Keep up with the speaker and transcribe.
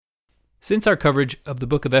Since our coverage of the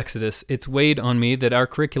book of Exodus, it's weighed on me that our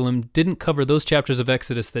curriculum didn't cover those chapters of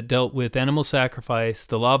Exodus that dealt with animal sacrifice,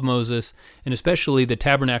 the law of Moses, and especially the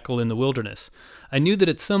tabernacle in the wilderness. I knew that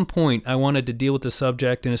at some point I wanted to deal with the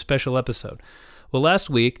subject in a special episode. Well, last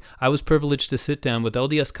week, I was privileged to sit down with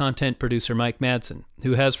LDS content producer Mike Madsen,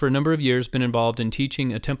 who has for a number of years been involved in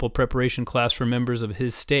teaching a temple preparation class for members of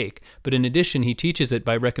his stake, but in addition, he teaches it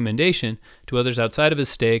by recommendation to others outside of his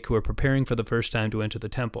stake who are preparing for the first time to enter the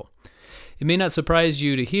temple. It may not surprise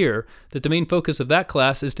you to hear that the main focus of that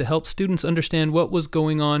class is to help students understand what was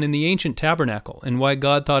going on in the ancient tabernacle and why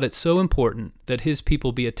God thought it so important that his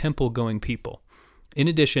people be a temple-going people. In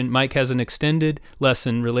addition, Mike has an extended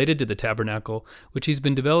lesson related to the tabernacle, which he's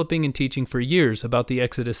been developing and teaching for years about the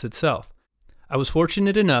Exodus itself. I was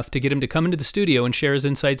fortunate enough to get him to come into the studio and share his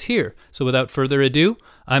insights here. So without further ado,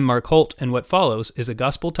 I'm Mark Holt, and what follows is a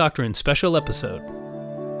Gospel Doctrine special episode.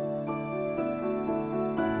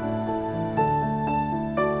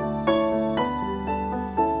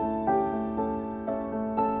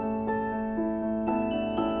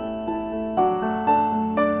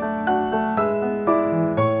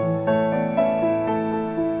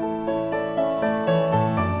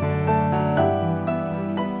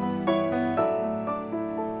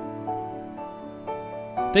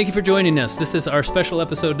 Thank you for joining us. This is our special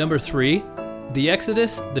episode number 3, The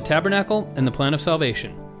Exodus, the Tabernacle, and the Plan of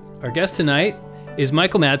Salvation. Our guest tonight is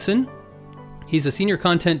Michael Madsen. He's a senior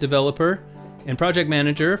content developer and project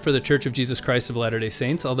manager for the Church of Jesus Christ of Latter-day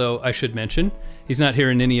Saints, although I should mention, he's not here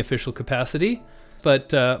in any official capacity.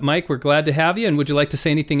 But Mike, we're glad to have you, and would you like to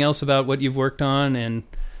say anything else about what you've worked on and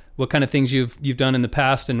what kind of things you've done in the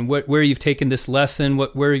past, and where you've taken this lesson,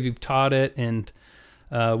 where you've taught it, and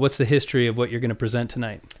what's the history of what you're going to present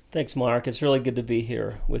tonight? Thanks, Mark. It's really good to be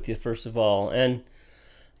here with you, first of all. And,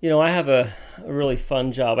 you know, I have a really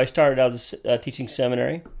fun job. I started out as teaching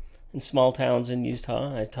seminary in small towns in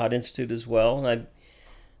Utah. I taught institute as well. And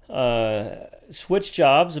I switched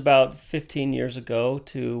jobs about 15 years ago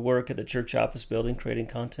to work at the church office building, creating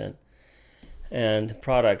content and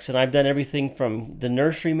products. And I've done everything from the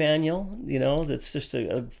nursery manual, you know, that's just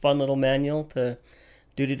a fun little manual, to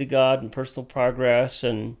Duty to God and Personal Progress,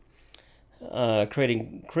 and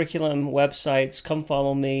creating curriculum, websites, Come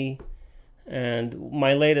Follow Me, and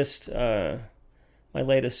my latest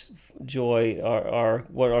joy are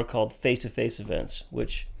what are called face-to-face events,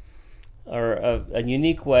 which are a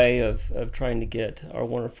unique way of trying to get our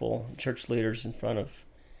wonderful church leaders in front of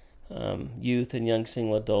youth and young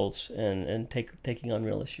single adults and taking on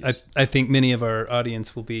real issues. I think many of our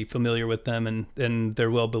audience will be familiar with them, and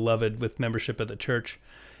they're well beloved with membership at the church.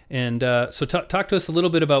 And so talk to us a little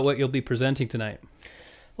bit about what you'll be presenting tonight.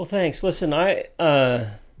 Well, thanks. Listen, I'm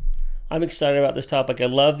excited about this topic. I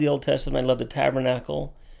love the Old Testament. I love the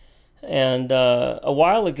tabernacle. And a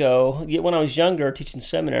while ago, when I was younger, teaching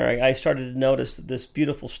seminary, I started to notice that this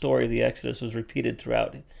beautiful story of the Exodus was repeated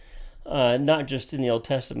throughout, not just in the Old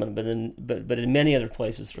Testament, but in many other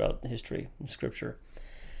places throughout history and Scripture.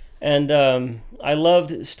 And I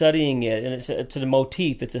loved studying it, and it's a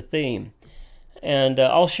motif, it's a theme. And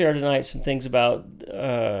I'll share tonight some things about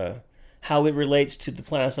how it relates to the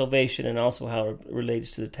plan of salvation, and also how it relates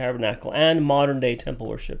to the tabernacle and modern-day temple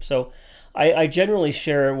worship. So I generally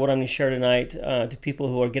share what I'm going to share tonight to people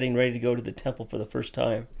who are getting ready to go to the temple for the first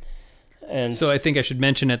time. And so I think I should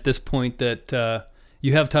mention at this point that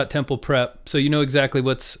you have taught temple prep, so you know exactly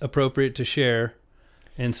what's appropriate to share.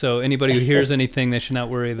 And so anybody who hears anything, they should not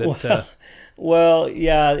worry that... Well,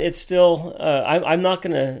 yeah, it's still. I'm not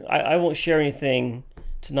gonna. I won't share anything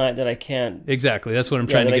tonight that I can't. Exactly, that's what I'm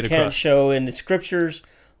trying to get across. I can't show in the scriptures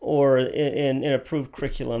or in approved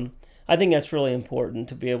curriculum. I think that's really important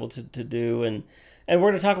to be able to do. And we're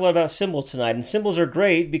going to talk a lot about symbols tonight. And symbols are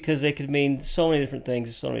great because they could mean so many different things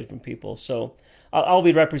to so many different people. So I'll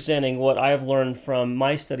be representing what I have learned from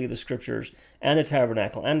my study of the scriptures and the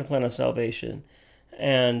tabernacle and the plan of salvation.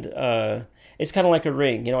 And it's kind of like a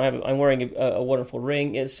ring, you know. I'm wearing a wonderful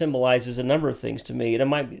ring. It symbolizes a number of things to me, and it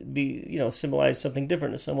might be, you know, symbolize something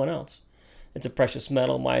different to someone else. It's a precious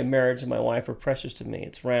metal. My marriage and my wife are precious to me.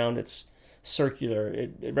 It's round. It's circular.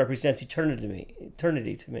 It represents eternity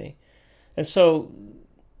to me, and so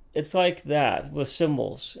it's like that with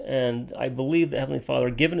symbols. And I believe that Heavenly Father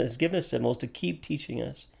has given us symbols to keep teaching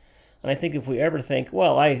us. And I think if we ever think,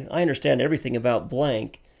 well, I understand everything about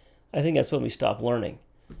blank, I think that's when we stop learning.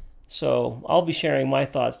 So I'll be sharing my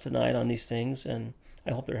thoughts tonight on these things, and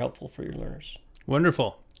I hope they're helpful for your learners.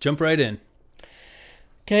 Wonderful. Jump right in.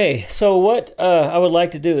 Okay, so what I would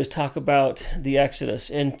like to do is talk about the Exodus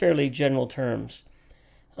in fairly general terms.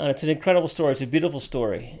 It's an incredible story. It's a beautiful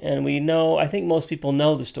story. And I think most people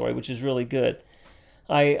know the story, which is really good.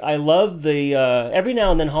 I love the every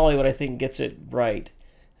now and then Hollywood, I think, gets it right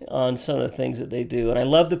on some of the things that they do, and I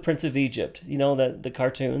love the Prince of Egypt. You know, that the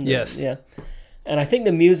cartoon. Yes. Yeah. And I think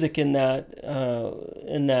the music in that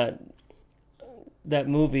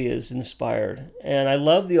movie is inspired. And I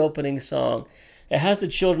love the opening song. It has the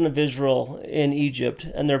children of Israel in Egypt,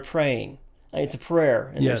 and they're praying. It's a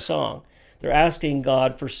prayer in their song. They're asking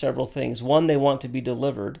God for several things. One, they want to be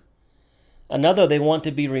delivered. Another, they want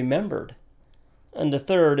to be remembered. And the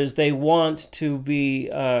third is they want to be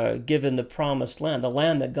given the promised land, the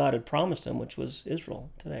land that God had promised them, which was Israel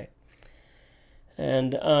today.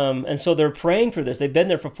 And so they're praying for this. They've been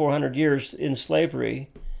there for 400 years in slavery,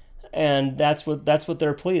 and that's what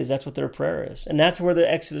their plea is. That's what their prayer is, and that's where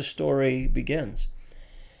the Exodus story begins.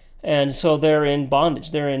 And so they're in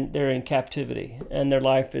bondage. They're in captivity, and their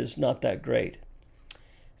life is not that great.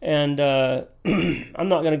 And I'm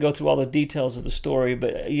not going to go through all the details of the story,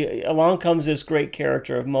 but along comes this great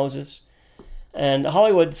character of Moses, and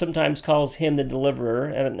Hollywood sometimes calls him the deliverer,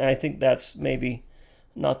 and I think that's maybe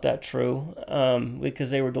not that true, because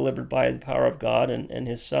they were delivered by the power of God and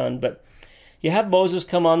his son. But you have Moses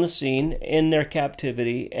come on the scene in their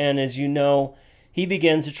captivity, and as you know, he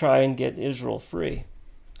begins to try and get Israel free.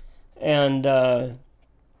 And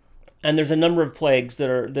there's a number of plagues that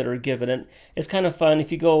are given. And it's kind of fun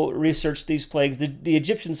if you go research these plagues. The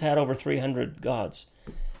Egyptians had over 300 gods.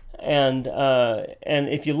 And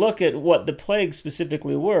if you look at what the plagues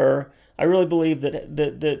specifically were, I really believe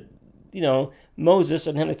that Moses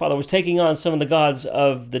and Heavenly Father was taking on some of the gods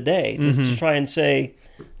of the day to try and say,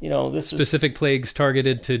 this specific plagues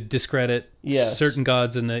targeted to discredit certain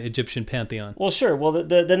gods in the Egyptian pantheon. Well, sure. Well,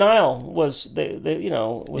 the Nile was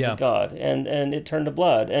a god, and it turned to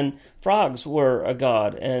blood, and frogs were a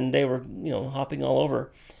god, and they were hopping all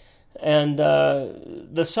over, and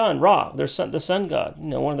the sun, Ra, the sun god,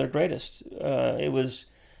 one of their greatest.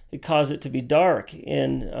 It caused it to be dark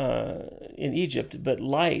in Egypt, but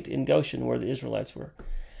light in Goshen, where the Israelites were,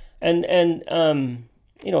 and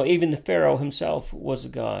even the Pharaoh himself was a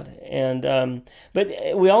god. And but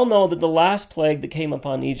we all know that the last plague that came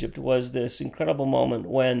upon Egypt was this incredible moment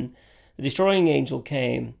when the destroying angel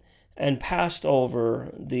came and passed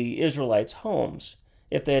over the Israelites' homes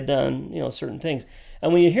if they had done certain things.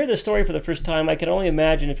 And when you hear this story for the first time, I can only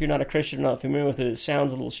imagine, if you're not a Christian or not familiar with it, it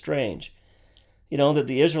sounds a little strange. That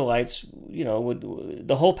the Israelites, would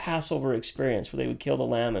the whole Passover experience where they would kill the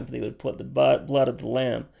lamb and they would put the blood of the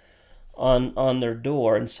lamb on their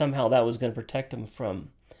door, and somehow that was going to protect them from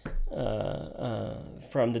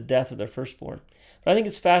the death of their firstborn. But I think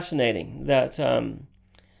it's fascinating that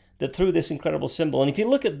that through this incredible symbol, and if you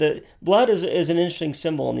look at the blood is an interesting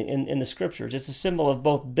symbol in the scriptures. It's a symbol of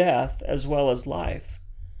both death as well as life.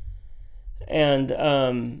 And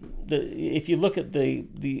if you look at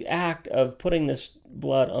the act of putting this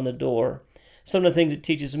blood on the door, some of the things it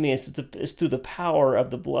teaches me is through the power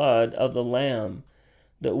of the blood of the Lamb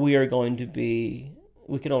that we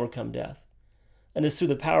can overcome death. And it's through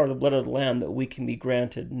the power of the blood of the Lamb that we can be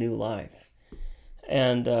granted new life.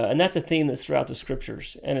 And that's a theme that's throughout the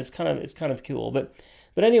scriptures, and it's kind of cool. But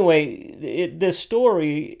anyway, this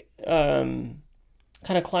story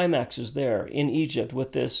kind of climaxes there in Egypt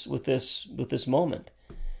with this moment,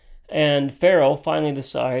 and Pharaoh finally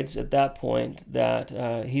decides at that point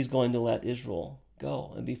that he's going to let Israel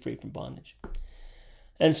go and be free from bondage,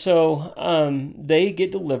 and so they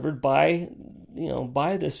get delivered by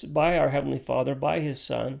our Heavenly Father, by His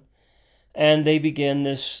Son, and they begin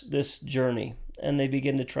this journey, and they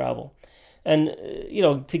begin to travel, and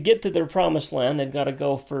to get to their promised land, they've got to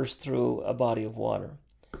go first through a body of water,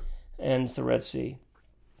 and it's the Red Sea.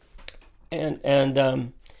 And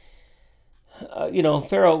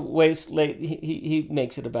Pharaoh waits late. He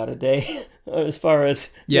makes it about a day as far as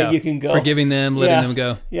you can go. Forgiving them, letting them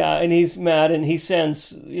go. Yeah, and he's mad, and he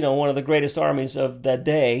sends one of the greatest armies of that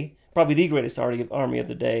day, probably the greatest army of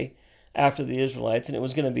the day, after the Israelites, and it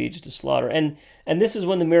was going to be just a slaughter. And this is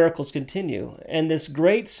when the miracles continue, and this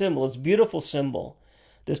great symbol, this beautiful symbol,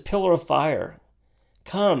 this pillar of fire,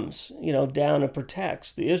 comes down and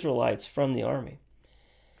protects the Israelites from the army.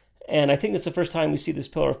 And I think that's the first time we see this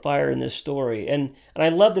pillar of fire in this story. And I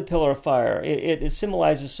love the pillar of fire. It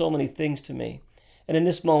symbolizes so many things to me. And in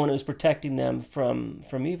this moment, it was protecting them from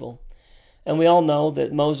evil. And we all know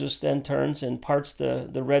that Moses then turns and parts the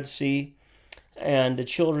Red Sea, and the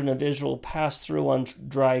children of Israel pass through on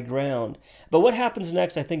dry ground. But what happens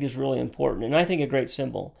next, I think, is really important, and I think a great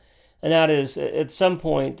symbol. And that is, at some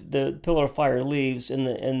point, the pillar of fire leaves,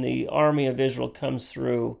 and the army of Israel comes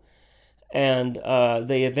through, and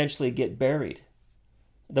they eventually get buried.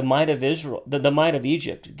 The might of Israel, the might of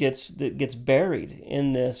Egypt gets buried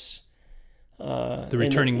in this The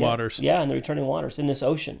returning waters. Yeah, and the returning waters in this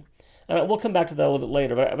ocean. And we'll come back to that a little bit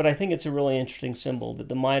later, but I think it's a really interesting symbol, that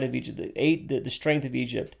the might of Egypt, the strength of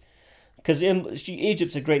Egypt, because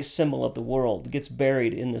Egypt's a great symbol of the world. It gets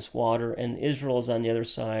buried in this water, and Israel is on the other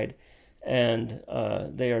side, and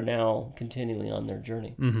they are now continuing on their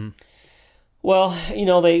journey. Mm-hmm. Well,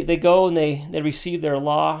 they go and they receive their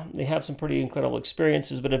law. They have some pretty incredible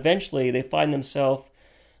experiences, but eventually they find themselves,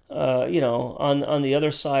 on the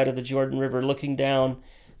other side of the Jordan River, looking down,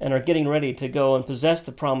 and are getting ready to go and possess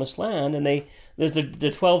the promised land. And there's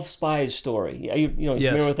the 12 spies story. You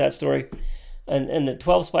familiar with that story? And the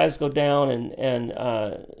 12 spies go down, and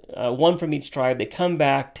one from each tribe. They come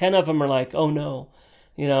back. 10 of them are like, oh no,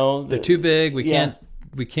 they're too big. We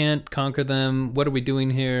can't conquer them. What are we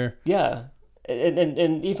doing here? Yeah.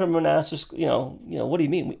 And Ephraim and Manasseh, what do you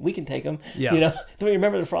mean? We can take them. Yeah. Don't you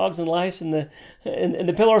remember the frogs and lice and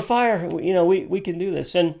the pillar of fire? We can do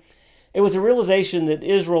this. And it was a realization that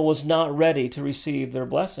Israel was not ready to receive their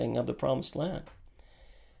blessing of the promised land.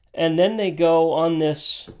 And then they go on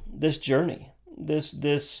this journey,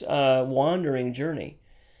 this wandering journey.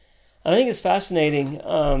 And I think it's fascinating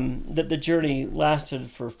that the journey lasted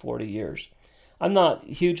for 40 years. I'm not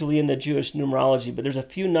hugely into Jewish numerology, but there's a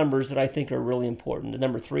few numbers that I think are really important. The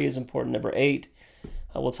number 3 is important. Number 8,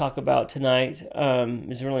 we'll talk about tonight,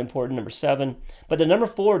 is really important. Number 7. But the number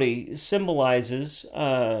 40 symbolizes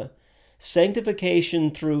sanctification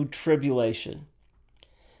through tribulation.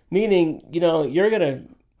 Meaning, it's not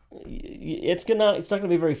going to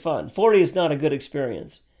be very fun. 40 is not a good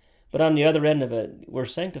experience. But on the other end of it, we're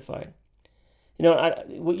sanctified.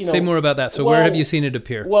 Say more about that. So where have you seen it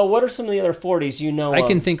appear? Well, what are some of the other 40s I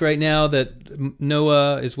can think right now that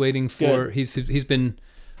Noah is waiting for. He's been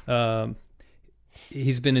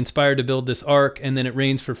inspired to build this ark, and then it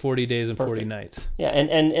rains for 40 days and 40 nights. Yeah,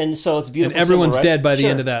 and so it's beautiful. And everyone's symbol, right? dead by the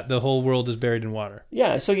end of that. The whole world is buried in water.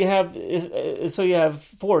 Yeah, so you have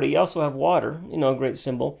 40. You also have water. A great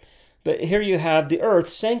symbol. But here you have the earth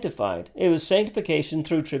sanctified. It was sanctification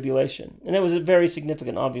through tribulation, and it was a very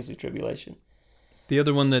significant, obviously, tribulation. The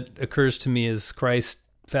other one that occurs to me is Christ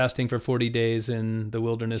fasting for 40 days in the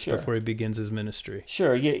wilderness before he begins his ministry.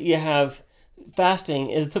 Sure. You have fasting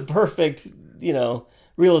is the perfect,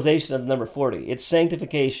 realization of number 40. It's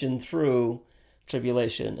sanctification through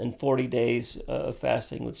tribulation, and 40 days of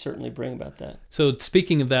fasting would certainly bring about that. So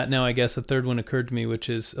speaking of that now, I guess a third one occurred to me, which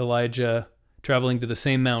is Elijah traveling to the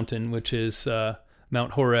same mountain, which is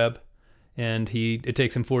Mount Horeb, and it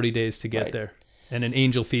takes him 40 days to get there. And an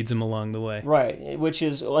angel feeds him along the way. Right, which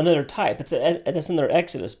is another type. It's another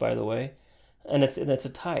Exodus, by the way, and it's a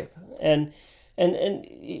type. And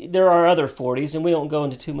there are other 40s, and we won't go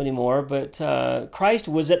into too many more. But Christ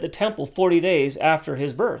was at the temple 40 days after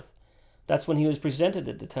his birth. That's when he was presented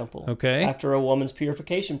at the temple. Okay. After a woman's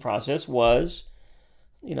purification process was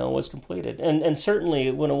completed, and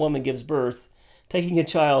certainly when a woman gives birth, taking a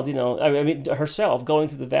child, herself, going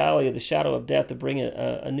through the valley of the shadow of death to bring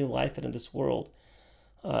a new life into this world.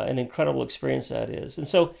 An incredible experience that is. And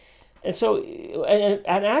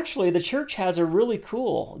actually the church has the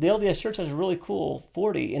LDS church has a really cool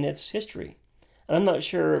 40 in its history. And I'm not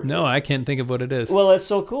sure. No, I can't think of what it is. Well, it's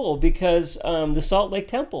so cool because the Salt Lake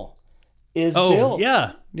Temple is built.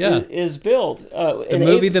 Yeah. Is built. The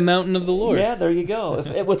movie The Mountain of the Lord. Yeah, there you go.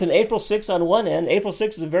 With an April 6th on one end, April 6th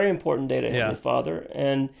is a very important day to Heavenly Father.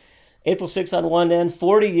 And April 6th on one end,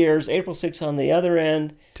 40 years, April 6th on the other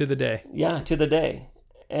end. To the day. Yeah, to the day.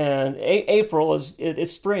 And April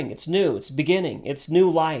it's spring, it's new, it's beginning, it's new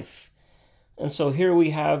life. And so here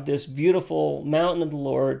we have this beautiful mountain of the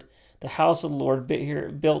Lord, the house of the Lord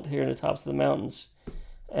built here in the tops of the mountains.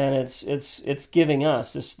 And it's giving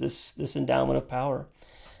us this endowment of power.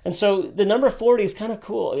 And so the number 40 is kind of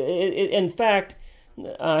cool. In fact,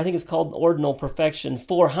 I think it's called ordinal perfection.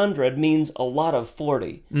 400 means a lot of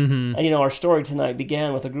 40. Mm-hmm. And our story tonight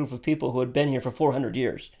began with a group of people who had been here for 400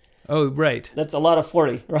 years. Oh, right. That's a lot of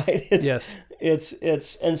 40, right? Yes.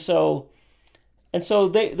 And so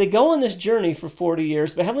they go on this journey for 40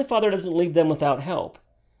 years, but Heavenly Father doesn't leave them without help.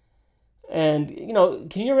 And,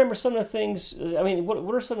 can you remember some of the things,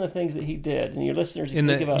 what are some of the things that he did? And your listeners can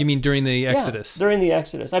think about. You mean during the Exodus? Yeah, during the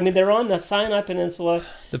Exodus. They're on the Sinai Peninsula.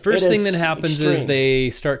 The first thing that happens is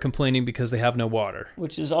they start complaining because they have no water.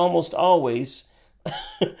 Which is almost always,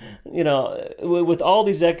 with all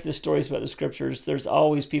these Exodus stories about the Scriptures, there's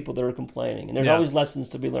always people that are complaining. And there's always lessons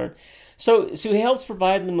to be learned. So he helps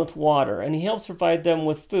provide them with water, and he helps provide them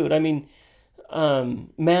with food.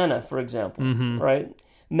 Manna, for example, right?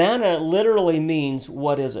 Manna literally means,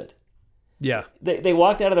 what is it? Yeah. They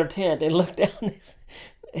walked out of their tent, they looked down,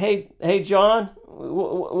 hey, John,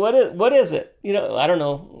 what is it? I don't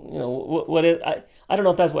know. What is? I don't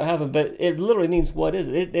know if that's what happened, but it literally means what is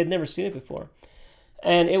it? They'd never seen it before,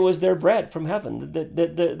 and it was their bread from heaven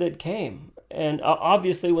that came. And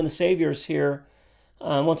obviously, when the Savior's here,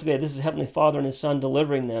 once again, this is Heavenly Father and His Son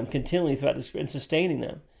delivering them continually throughout this and sustaining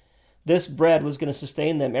them. This bread was going to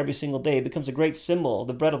sustain them every single day. It becomes a great symbol,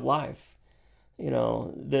 the bread of life.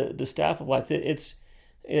 The staff of life.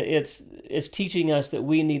 It's teaching us that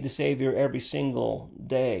we need the Savior every single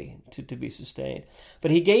day to be sustained.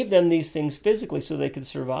 But He gave them these things physically so they could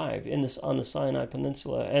survive on the Sinai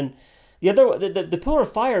Peninsula. And the pillar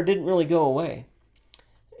of fire didn't really go away.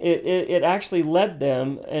 It actually led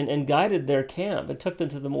them and guided their camp and took them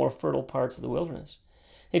to the more fertile parts of the wilderness.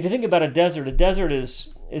 If you think about a desert is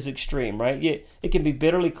extreme, right? It can be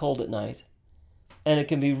bitterly cold at night, and it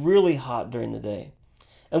can be really hot during the day.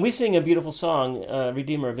 And we sing a beautiful song,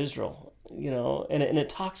 Redeemer of Israel, and it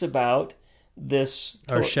talks about this.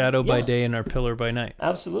 Our shadow by day and our pillar by night.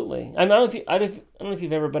 Absolutely. I don't know if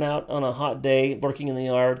you've ever been out on a hot day working in the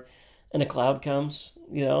yard, and a cloud comes,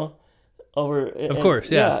 over. Of course,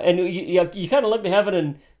 yeah. And you kind of look to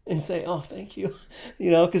heaven and say, "Oh, thank you,"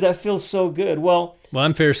 because that feels so good. Well,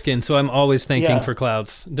 I'm fair-skinned, so I'm always thanking for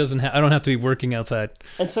clouds. I don't have to be working outside.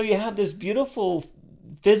 And so you have this beautiful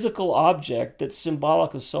physical object that's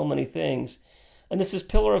symbolic of so many things. And this is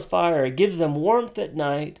pillar of fire. It gives them warmth at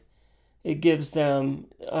night. It gives them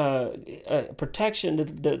protection.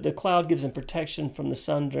 The cloud gives them protection from the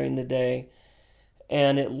sun during the day.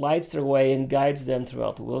 And it lights their way and guides them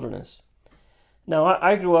throughout the wilderness. Now,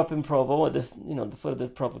 I grew up in Provo at the foot of the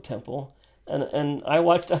Provo Temple. And I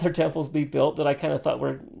watched other temples be built that I kind of thought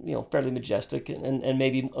were, fairly majestic and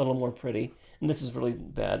maybe a little more pretty. And this is really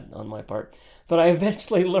bad on my part. But I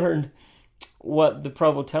eventually learned what the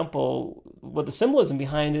Provo Temple, what the symbolism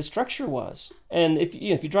behind its structure was. And if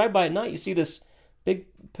you drive by at night, you see this big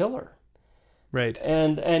pillar. Right.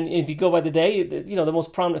 And if you go by the day, the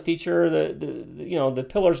most prominent feature, the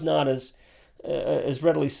pillar's not as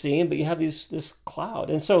readily seen, but you have this cloud.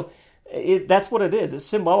 And so that's what it is. It's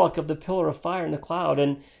symbolic of the pillar of fire and the cloud.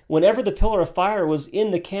 And whenever the pillar of fire was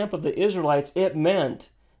in the camp of the Israelites, it meant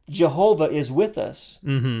Jehovah is with us.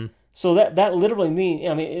 Mm-hmm. So that literally means,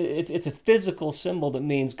 it's a physical symbol that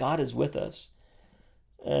means God is with us.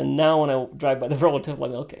 And now when I drive by the Provo Temple,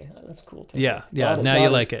 I'm like, okay, that's cool. Yeah. Now you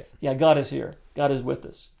like it. Yeah, God is here. God is with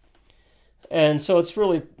us. And so it's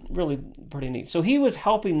really, really pretty neat. So He was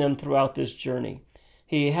helping them throughout this journey.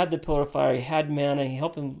 He had the pillar of fire. He had manna. He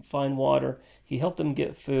helped them find water. He helped them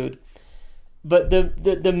get food. But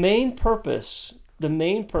the main purpose,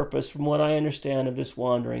 from what I understand of this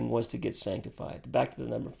wandering, was to get sanctified. Back to the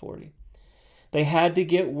number 40. They had to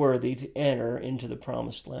get worthy to enter into the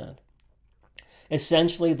promised land.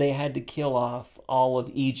 Essentially, they had to kill off all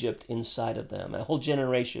of Egypt inside of them. A whole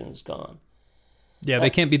generation is gone. Yeah, they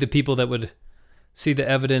can't be the people that would see the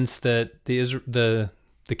evidence that the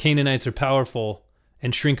Canaanites are powerful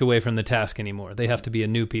and shrink away from the task anymore. They have to be a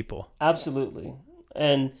new people. Absolutely.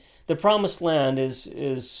 And the promised land is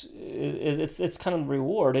it's kind of a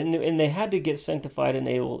reward, and they had to get sanctified and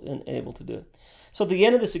able to do it. So at the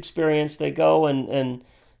end of this experience, they go and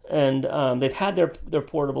they've had their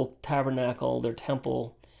portable tabernacle, their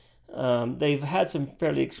temple. They've had some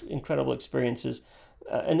fairly incredible experiences,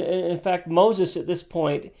 and in fact, Moses at this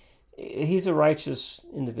point, he's a righteous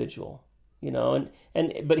individual.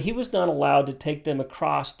 But he was not allowed to take them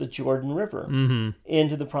across the Jordan River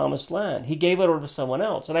into the promised land. He gave it over to someone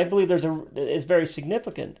else. And I believe it's very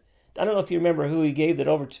significant. I don't know if you remember who he gave it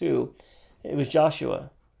over to. It was Joshua,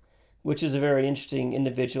 which is a very interesting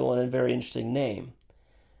individual and a very interesting name.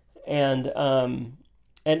 And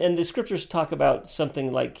the scriptures talk about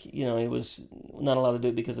something like, he was not allowed to do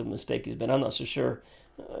it because of a mistake he's been. I'm not so sure.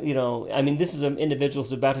 This is an individual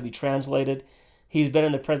who's about to be translated. He's been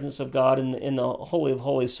in the presence of God in the Holy of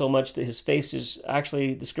Holies so much that his face is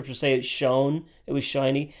actually, the scriptures say it shone, it was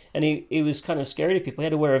shiny, and he was kind of scary to people. He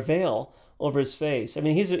had to wear a veil over his face.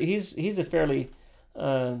 He's a fairly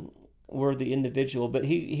worthy individual, but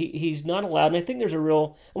he's not allowed. And I think there's a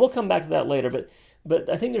real, and we'll come back to that later, but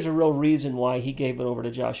I think there's a real reason why he gave it over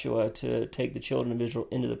to Joshua to take the children of Israel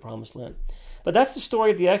into the promised land. But that's the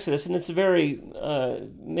story of the Exodus, and it's a very,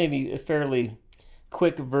 maybe a fairly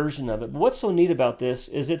quick version of it. But what's so neat about this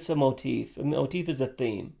is it's a motif. A motif is a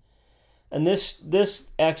theme. And this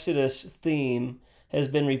Exodus theme has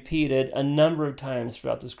been repeated a number of times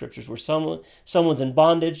throughout the scriptures, where someone's in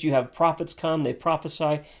bondage, you have prophets come, they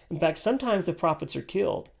prophesy. In fact, sometimes the prophets are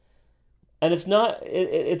killed. And it's not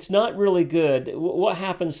really good. What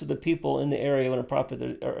happens to the people in the area when a prophet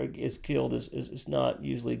is killed is not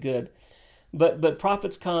usually good. But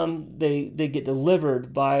prophets come, they get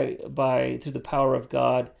delivered by through the power of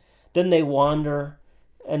God. Then they wander,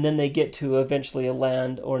 and then they get to eventually a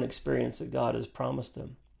land or an experience that God has promised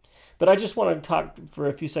them. But I just want to talk for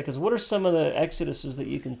a few seconds. What are some of the exoduses that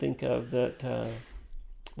you can think of that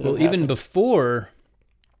well, even before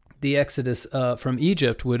the exodus from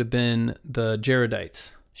Egypt would have been the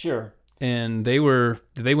Jaredites. Sure. And they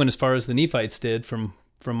went as far as the Nephites did from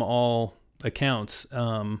all accounts,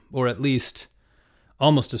 or at least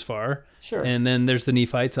almost as far. Sure. And then there's the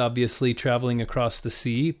Nephites obviously traveling across the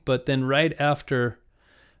sea, but then right after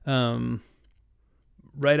the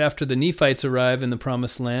Nephites arrive in the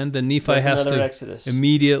promised land, then Nephi has to exodus.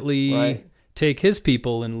 Immediately take his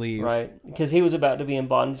people and leave. Right. Because he was about to be in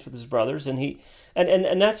bondage with his brothers, and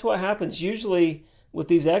that's what happens usually with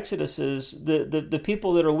these exoduses. The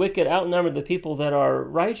people that are wicked outnumber the people that are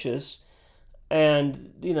righteous,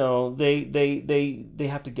 and they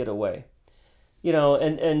have to get away.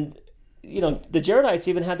 And the Jaredites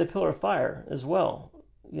even had the pillar of fire as well.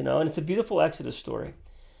 And it's a beautiful Exodus story.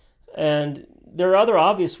 And there are other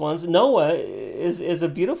obvious ones. Noah is a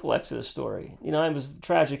beautiful Exodus story. It was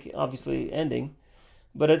tragic, obviously, ending,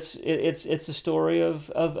 but it's a story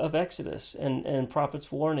of Exodus and prophets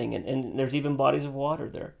warning, and there's even bodies of water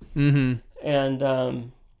there. Mm-hmm.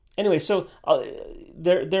 And anyway, so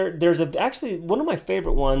there's actually one of my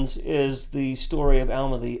favorite ones is the story of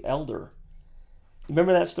Alma the Elder.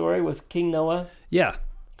 Remember that story with King Noah? Yeah.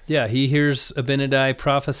 He hears Abinadi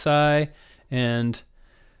prophesy, and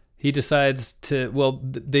he decides to.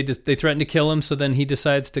 They threaten to kill him, so then he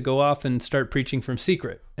decides to go off and start preaching from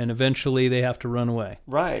secret, and eventually they have to run away.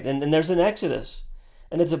 Right, and there's an Exodus,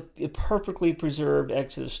 and it's a perfectly preserved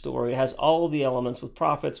Exodus story. It has all of the elements with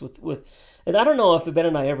prophets, with, and I don't know if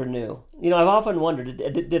Abinadi ever knew. I've often wondered,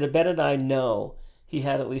 did Abinadi know he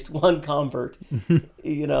had at least one convert?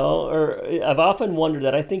 Or I've often wondered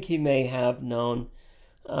that. I think he may have known.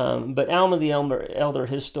 But Alma the Elder,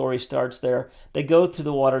 his story starts there. They go through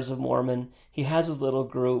the waters of Mormon. He has his little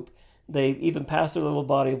group. They even pass their little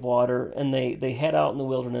body of water, and they head out in the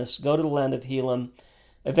wilderness, go to the land of Helam,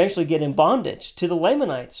 eventually get in bondage to the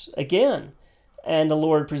Lamanites again. And the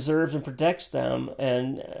Lord preserves and protects them,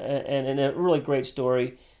 and a really great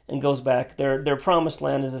story, and goes back. Their promised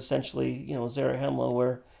land is essentially, Zarahemla,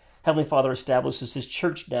 where Heavenly Father establishes his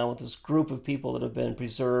church now with this group of people that have been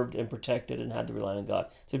preserved and protected and had to rely on God.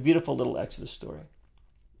 It's a beautiful little Exodus story.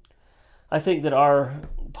 I think that our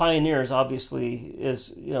pioneers obviously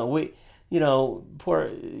is, I don't know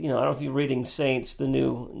if you're reading Saints, the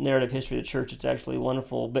new narrative history of the church. It's actually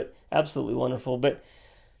wonderful, but absolutely wonderful. But,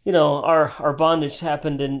 our bondage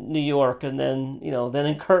happened in New York, and then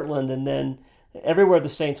in Kirtland, and then everywhere the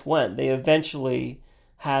saints went, they eventually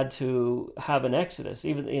had to have an exodus.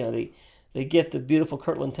 Even they get the beautiful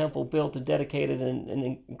Kirtland Temple built and dedicated,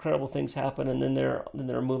 and incredible things happen, and then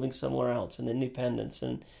they're moving somewhere else, and Independence,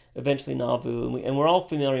 and eventually Nauvoo, and we're all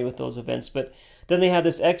familiar with those events. But then they had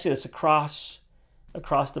this exodus across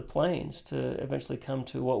the plains to eventually come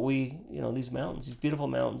to what these mountains, these beautiful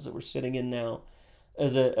mountains that we're sitting in now,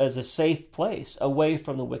 as a safe place away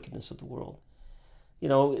from the wickedness of the world.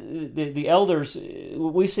 The elders,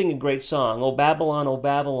 we sing a great song, O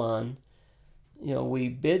Babylon, we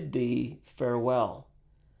bid thee farewell.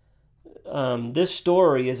 This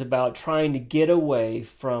story is about trying to get away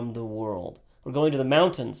from the world. We're going to the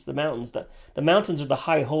mountains. The mountains are the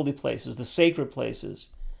high holy places, the sacred places.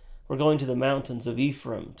 We're going to the mountains of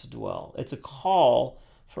Ephraim to dwell. It's a call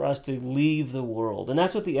for us to leave the world. And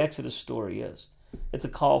that's what the Exodus story is. It's a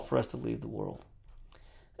call for us to leave the world.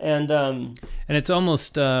 And it's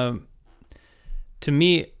almost, to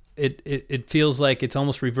me, it feels like it's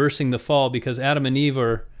almost reversing the fall, because Adam and Eve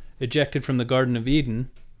are ejected from the Garden of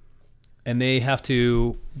Eden, and they have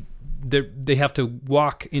to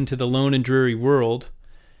walk into the lone and dreary world,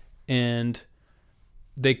 and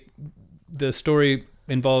the story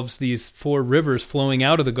involves these 4 rivers flowing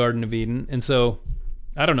out of the Garden of Eden, and so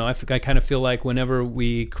I don't know. I kind of feel like whenever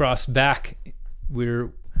we cross back,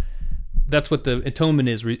 that's what the atonement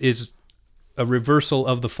is a reversal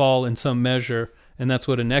of the fall in some measure, and that's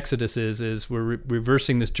what an exodus is we're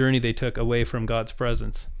reversing this journey they took away from God's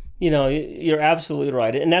presence. You're absolutely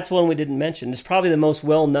right, and that's one we didn't mention. It's probably the most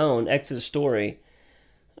well-known Exodus story,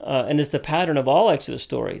 and it's the pattern of all Exodus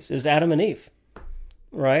stories, is Adam and Eve,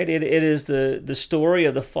 right? It is the story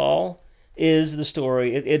of the fall is the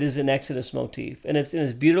story. It is an Exodus motif, and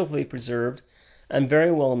it's beautifully preserved and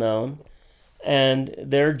very well-known. And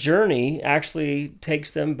their journey actually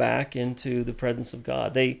takes them back into the presence of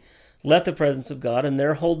God. They left the presence of God, and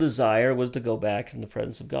their whole desire was to go back in the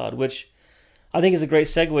presence of God, which I think is a great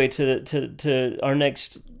segue to our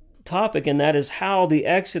next topic, and that is how the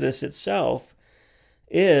Exodus itself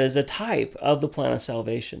is a type of the plan of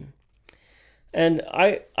salvation. And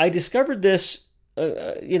I discovered this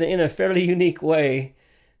in a fairly unique way.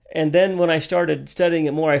 And then when I started studying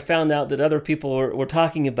it more, I found out that other people were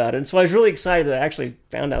talking about it. And so I was really excited that I actually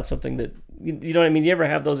found out something that, you know what I mean? You ever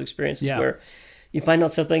have those experiences where you find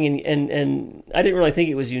out something and I didn't really think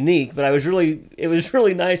it was unique, but it was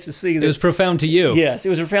really nice to see that. It was profound to you. Yes, it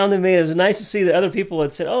was profound to me. It was nice to see that other people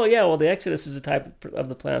had said, oh yeah, well the Exodus is a type of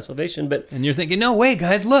the plan of salvation. And you're thinking, no way,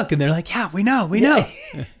 guys, look. And they're like, yeah, we know.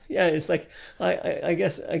 Yeah, it's like I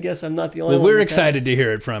guess I'm not the only one. Well, we're excited to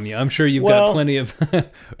hear it from you. I'm sure you've got plenty of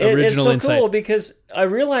original insights. It's so cool because I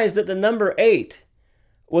realized that the number 8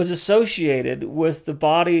 was associated with the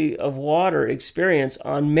body of water experience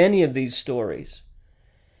on many of these stories,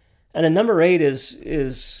 and the number 8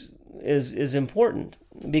 is important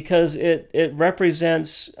because it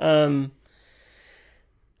represents. Well,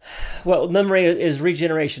 number 8 is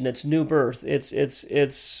regeneration. It's new birth. It's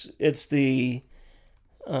the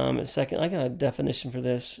second, I got a definition for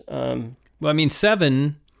this. Well, I mean,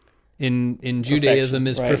 7 in Judaism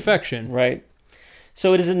is perfection. Right.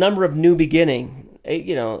 So it is a number of new beginning. 8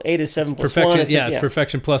 is 7 plus perfection, 1. It's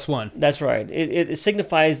perfection plus 1. That's right. It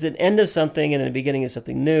signifies the end of something and the beginning of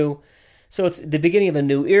something new. So it's the beginning of a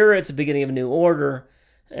new era. It's the beginning of a new order.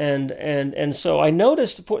 And so I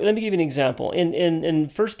noticed. Let me give you an example. In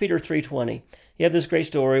 1 Peter 3:20. You have this great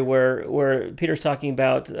story where Peter's talking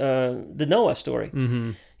about the Noah story.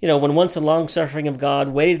 Mm-hmm. When once the long suffering of God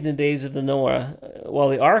waited in the days of the Noah, while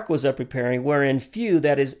the ark was up preparing, wherein few,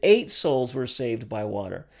 that is 8 souls were saved by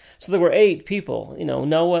water. So there were 8 people,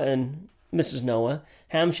 Noah and Mrs. Noah,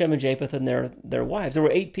 Ham, Shem, and Japheth, and their wives. There were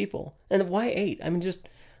 8 people. And why 8? I mean,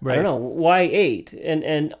 I don't know, why 8?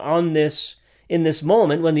 And in this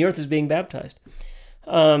moment when the earth is being baptized.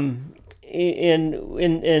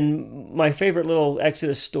 In my favorite little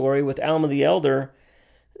Exodus story with Alma the Elder,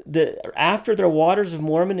 after their Waters of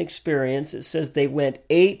Mormon experience, it says they went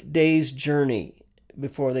 8 days' journey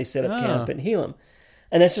before they set up camp at Helam.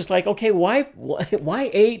 And it's just like, okay, why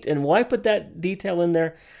 8? And why put that detail in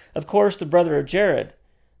there? Of course, the brother of Jared,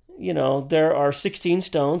 there are 16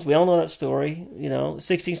 stones. We all know that story,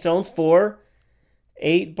 16 stones for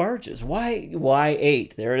 8 barges. Why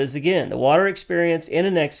 8? There it is again. The water experience in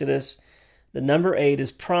an Exodus. The number 8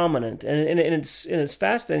 is prominent, and it's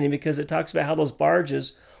fascinating because it talks about how those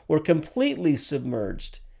barges were completely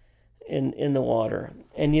submerged in the water,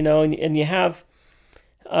 and you have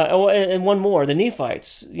and one more, the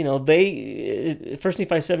Nephites. They 1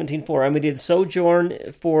 Nephi 17:4. And we did sojourn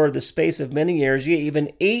for the space of many years,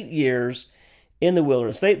 even 8 years in the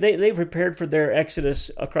wilderness. They prepared for their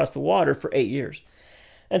exodus across the water for 8 years.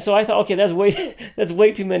 And so I thought, okay, that's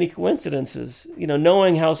way too many coincidences.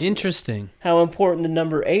 Knowing how interesting, how important the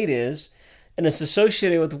number 8 is, and it's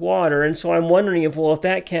associated with water. And so I'm wondering if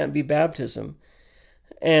that can't be baptism,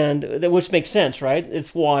 and which makes sense, right?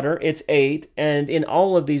 It's water, it's 8, and in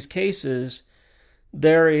all of these cases,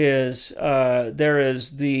 there is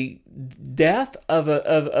the death of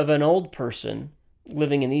an old person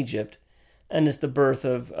living in Egypt, and it's the birth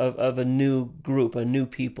of a new group, a new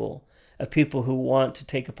people. Of people who want to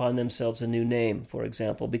take upon themselves a new name, for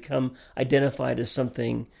example, become identified as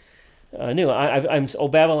something new. I'm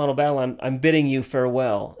Babylon, I'm bidding you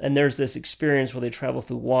farewell. And there's this experience where they travel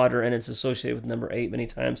through water, and it's associated with number 8 many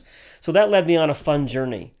times. So that led me on a fun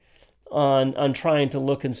journey on trying to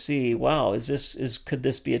look and see, wow, could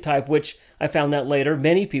this be a type? Which I found out later,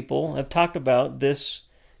 many people have talked about this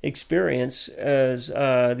experience as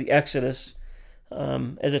the Exodus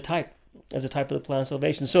as a type of the plan of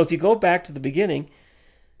salvation. So if you go back to the beginning,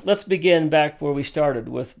 let's begin back where we started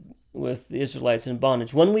with the Israelites in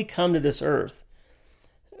bondage. When we come to this earth,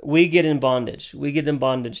 we get in bondage. We get in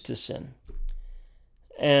bondage to sin.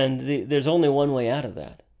 And there's only one way out of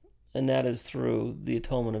that, and that is through the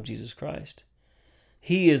atonement of Jesus Christ.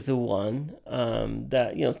 He is the one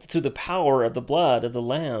that, through the power of the blood of the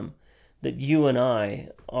Lamb, that you and I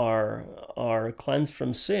are cleansed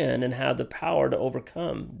from sin and have the power to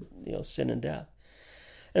overcome, sin and death.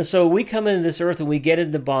 And so we come into this earth and we get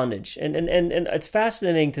into bondage. And it's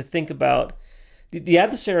fascinating to think about. The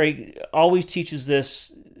adversary always teaches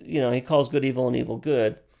this, he calls good evil and evil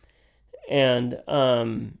good. And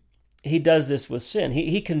he does this with sin.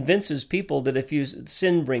 He convinces people that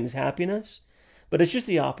sin brings happiness, but it's just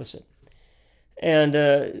the opposite.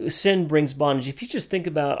 And sin brings bondage. If you just think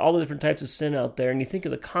about all the different types of sin out there, and you think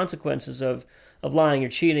of the consequences of lying or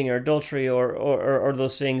cheating or adultery or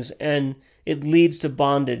those things, and it leads to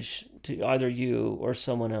bondage to either you or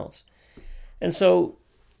someone else. And so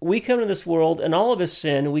we come to this world, and all of us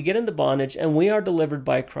sin, we get into bondage, and we are delivered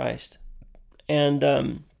by Christ.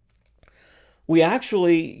 And we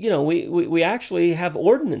actually, we actually have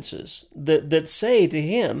ordinances that say to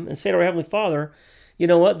him and say to our Heavenly Father, you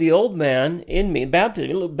know what, the old man in me,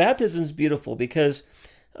 baptism is beautiful because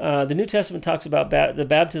the New Testament talks about the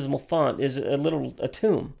baptismal font is a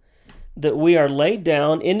tomb, that we are laid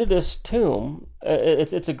down into this tomb.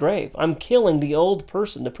 It's a grave. I'm killing the old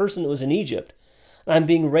person, the person that was in Egypt. I'm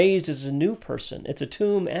being raised as a new person. It's a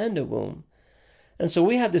tomb and a womb. And so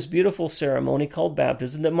we have this beautiful ceremony called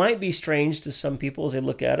baptism that might be strange to some people as they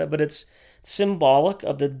look at it, but it's symbolic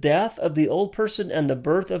of the death of the old person and the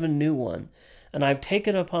birth of a new one. And I've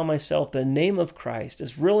taken upon myself the name of Christ.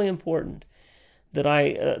 It's really important that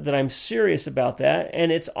I'm serious about that,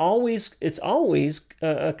 and it's always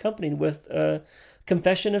accompanied with a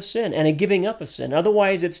confession of sin and a giving up of sin.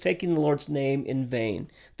 Otherwise, it's taking the Lord's name in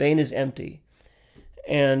vain. Vain is empty.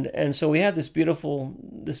 And so we have this beautiful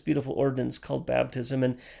ordinance called baptism.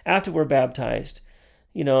 And after we're baptized,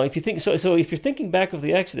 if you think so if you're thinking back of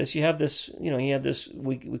the Exodus, you have this,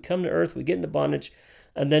 we come to earth, we get into bondage,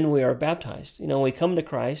 and then we are baptized. We come to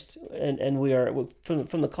Christ, and we are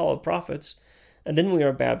from the call of prophets, and then we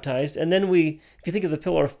are baptized, and then if you think of the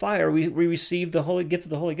pillar of fire, we receive the holy gift of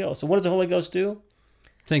the Holy Ghost. So what does the Holy Ghost do?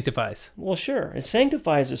 Sanctifies. Well, sure, it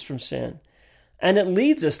sanctifies us from sin. And it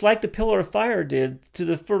leads us, like the pillar of fire did, to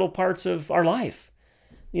the fertile parts of our life.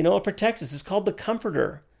 It protects us. It's called the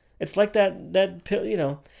Comforter. It's like that.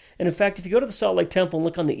 And in fact, if you go to the Salt Lake Temple and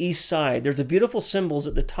look on the east side, there's a beautiful symbols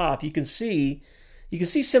at the top. You can see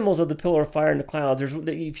symbols of the pillar of fire in the clouds.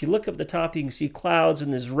 If you look up at the top, you can see clouds,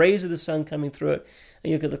 and there's rays of the sun coming through it. And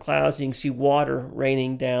you look at the clouds, and you can see water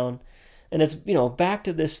raining down. And it's, back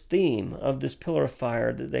to this theme of this pillar of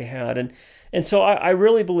fire that they had. And so I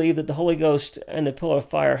really believe that the Holy Ghost and the pillar of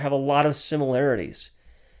fire have a lot of similarities.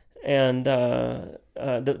 And in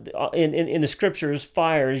the Scriptures,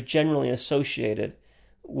 fire is generally associated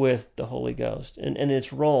with the Holy Ghost and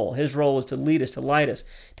its role. His role is to lead us, to light us,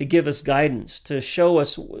 to give us guidance, to show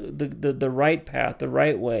us the right path, the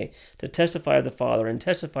right way, to testify of the Father and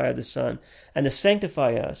testify of the Son, and to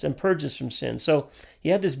sanctify us and purge us from sin. So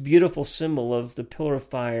you have this beautiful symbol of the pillar of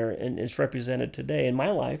fire, and it's represented today in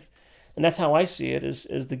my life. And that's how I see it,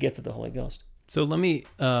 is the gift of the Holy Ghost. So let me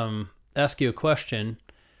ask you a question.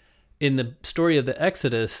 In the story of the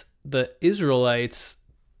Exodus, the Israelites,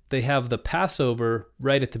 they have the Passover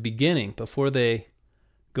right at the beginning, before they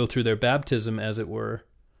go through their baptism, as it were.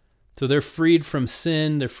 So they're freed from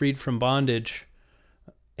sin, they're freed from bondage,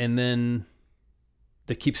 and then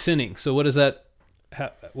they keep sinning. So what does that?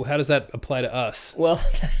 How does that apply to us? Well,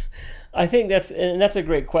 I think that's a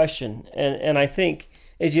great question, and I think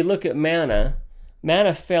as you look at manna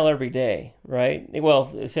fell every day, right?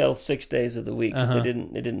 Well, it fell 6 days of the week because it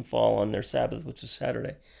didn't fall on their Sabbath, which was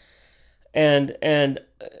Saturday. And in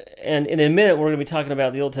a minute we're going to be talking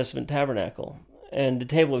about the Old Testament tabernacle and the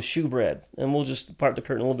table of shewbread, and we'll just part the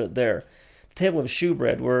curtain a little bit there. The table of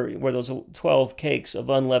shewbread, where those 12 cakes of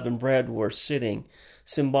unleavened bread were sitting,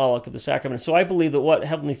 symbolic of the sacrament. So I believe that what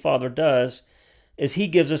Heavenly Father does is He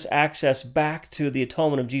gives us access back to the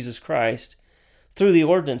atonement of Jesus Christ through the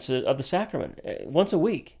ordinance of the sacrament once a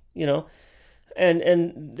week, so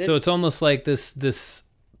it's almost like this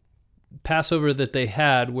Passover that they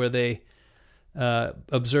had, where they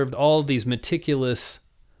observed all these meticulous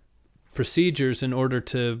procedures in order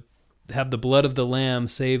to have the blood of the lamb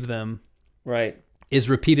save them. Right. Is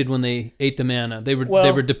repeated when they ate the manna. They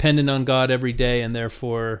were dependent on God every day, and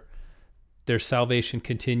therefore their salvation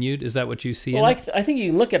continued. Is that what you see? Well, I think you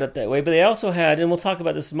can look at it that way, but they also had, and we'll talk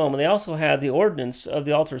about this in a moment, they also had the ordinance of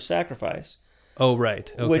the altar of sacrifice. Oh,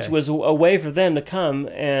 right. Okay. Which was a way for them to come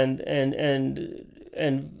and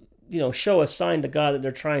show a sign to God that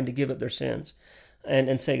they're trying to give up their sins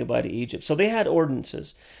and say goodbye to Egypt. So they had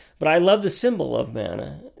ordinances. But I love the symbol of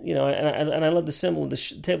manna, and I love the symbol of the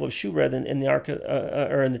table of shewbread in the ark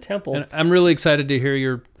or in the temple. And I'm really excited to hear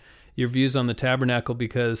your views on the tabernacle,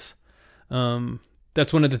 because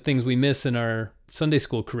that's one of the things we miss in our Sunday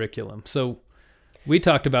school curriculum. So we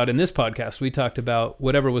talked about in this podcast,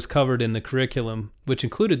 whatever was covered in the curriculum, which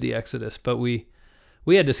included the Exodus, but we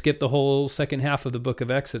had to skip the whole second half of the book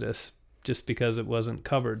of Exodus just because it wasn't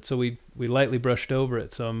covered. So we lightly brushed over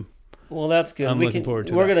it. So well, that's good. I'm looking forward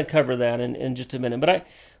to We're going to cover that in just a minute. But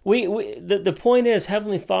the point is,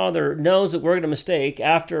 Heavenly Father knows that we're going to mistake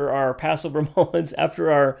after our Passover moments,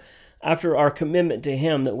 after our commitment to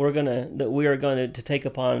Him, that we are going to take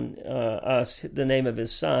upon us the name of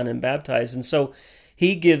His Son and baptize. And so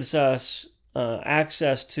He gives us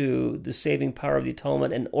access to the saving power of the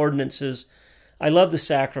atonement and ordinances I love the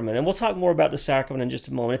sacrament, and we'll talk more about the sacrament in just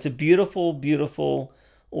a moment. It's a beautiful, beautiful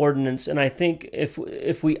ordinance, and I think if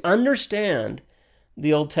we understand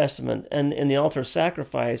the Old Testament and the altar of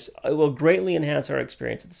sacrifice, it will greatly enhance our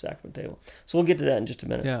experience at the sacrament table. So we'll get to that in just a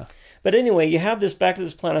minute. Yeah. But anyway, you have this back to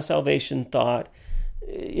this plan of salvation thought.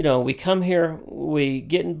 We come here, we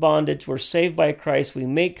get in bondage, we're saved by Christ, we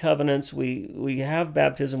make covenants, we have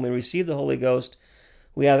baptism, we receive the Holy Ghost,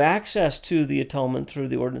 we have access to the atonement through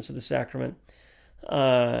the ordinance of the sacrament.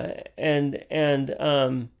 Our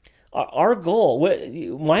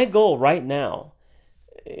goal, my goal right now,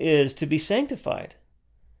 is to be sanctified.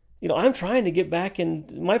 I'm trying to get back in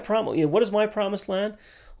my promise. What is my promised land?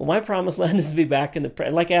 Well, my promised land is to be back in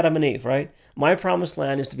like Adam and Eve, right? My promised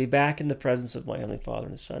land is to be back in the presence of my Heavenly Father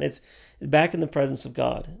and His Son. It's back in the presence of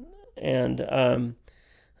God and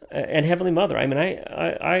Heavenly Mother. I mean,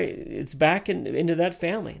 it's back into that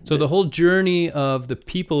family. So the whole journey of the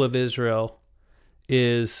people of Israel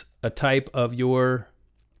is a type of your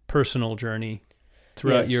personal journey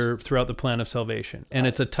throughout the plan of salvation, and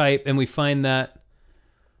it's a type, and we find that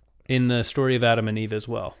in the story of Adam and Eve as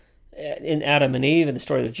well. In Adam and Eve, in the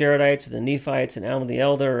story of the Jaredites and the Nephites and Alma the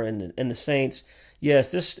Elder and the saints,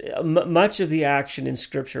 yes, much of the action in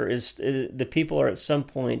Scripture is the people are at some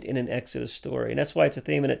point in an Exodus story, and that's why it's a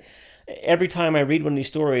theme. And every time I read one of these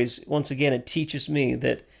stories, once again, it teaches me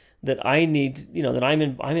that I need, that I'm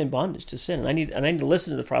in bondage to sin, and I need to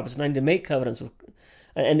listen to the prophets, and I need to make covenants with,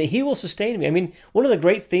 and that He will sustain me. I mean, one of the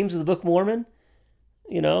great themes of the Book of Mormon,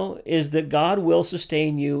 is that God will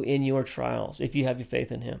sustain you in your trials if you have your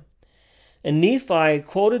faith in Him. And Nephi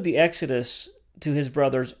quoted the Exodus to his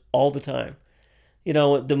brothers all the time.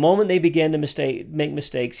 The moment they began to make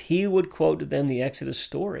mistakes, he would quote to them the Exodus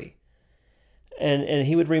story. And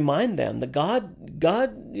he would remind them that God,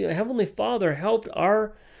 Heavenly Father, helped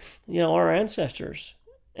our ancestors.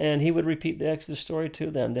 And he would repeat the Exodus story to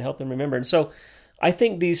them to help them remember. And so I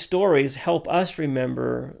think these stories help us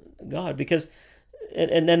remember God, because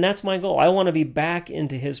and that's my goal. I want to be back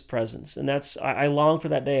into His presence, and I long for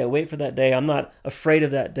that day. I wait for that day. I'm not afraid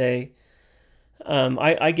of that day.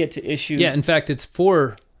 I get to issue. Yeah, in fact, it's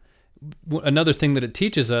for another thing that it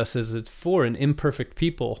teaches us is it's for an imperfect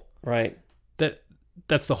people. Right.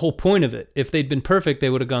 That's the whole point of it. If they'd been perfect, they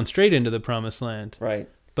would have gone straight into the promised land. Right.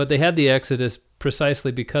 But they had the Exodus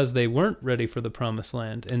precisely because they weren't ready for the promised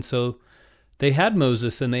land, and so they had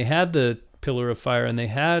Moses and they had the pillar of fire, and they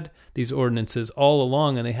had these ordinances all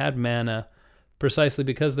along, and they had manna precisely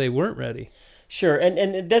because they weren't ready. Sure, and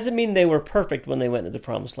it doesn't mean they were perfect when they went to the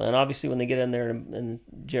promised land. Obviously, when they get in there and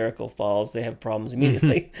Jericho falls, they have problems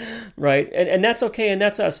immediately, right? And that's okay, and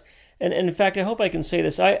that's us. And in fact, I hope I can say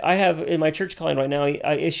this. I have, in my church calling right now,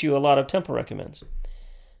 I issue a lot of temple recommends.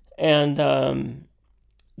 And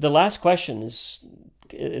the last question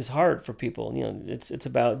is hard for people. It's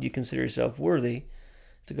about, do you consider yourself worthy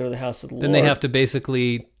to go to the house of the Lord? Then they have to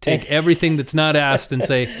basically take everything that's not asked and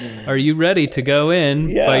say, are you ready to go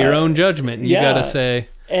in by your own judgment? And you got to say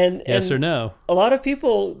yes or no. A lot of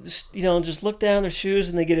people, just look down their shoes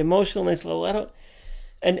and they get emotional and they say, well, I don't.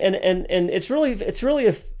 And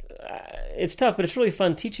it's tough, but it's really a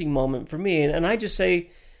fun teaching moment for me. And I just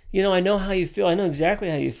say, I know how you feel. I know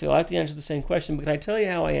exactly how you feel. I have to answer the same question, but can I tell you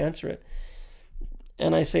how I answer it?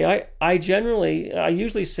 And I say, I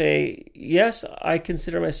usually say, yes, I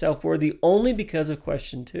consider myself worthy only because of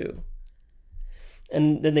question 2.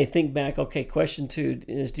 And then they think back, okay, question 2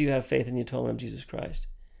 is, do you have faith in the atonement of Jesus Christ?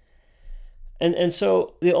 And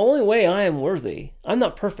so the only way I am worthy, I'm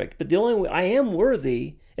not perfect, but the only way I am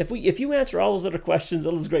worthy, if you answer all those other questions,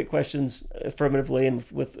 all those great questions affirmatively and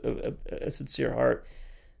with a sincere heart,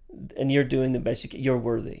 and you're doing the best you can, you're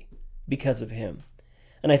worthy because of Him.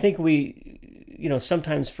 And I think we,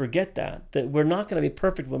 sometimes forget that we're not going to be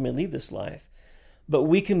perfect when we leave this life, but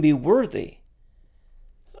we can be worthy.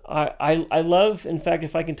 I love, in fact,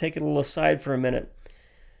 if I can take it a little aside for a minute,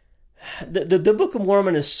 the Book of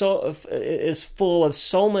Mormon is full of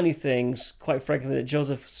so many things, quite frankly, that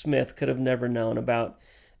Joseph Smith could have never known about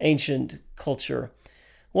ancient culture.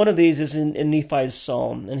 One of these is in Nephi's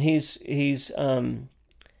psalm, and he's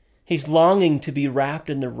longing to be wrapped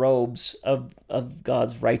in the robes of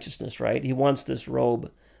God's righteousness, right? He wants this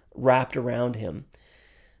robe wrapped around him.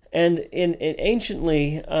 And in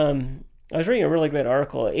anciently, I was reading a really great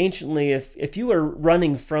article. Anciently, if you were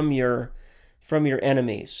running from your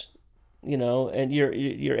enemies, and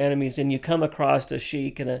your enemies, and you come across a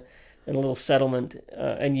sheik in a little settlement,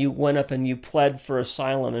 and you went up and you pled for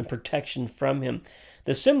asylum and protection from him,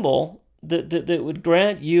 the symbol that would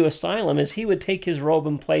grant you asylum is he would take his robe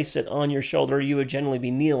and place it on your shoulder. You would generally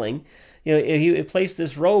be kneeling. He would place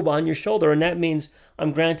this robe on your shoulder, and that means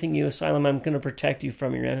I'm granting you asylum. I'm going to protect you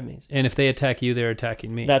from your enemies. And if they attack you, they're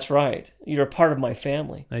attacking me. That's right. You're a part of my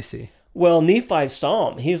family. I see. Well, Nephi's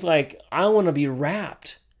psalm, he's like, I want to be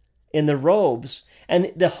wrapped in the robes.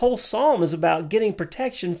 And the whole psalm is about getting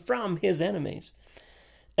protection from his enemies.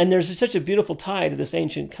 And there's such a beautiful tie to this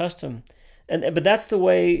ancient custom. But that's the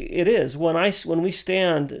way it is. When we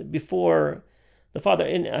stand before the Father,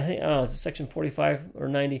 in I think it's section 45 or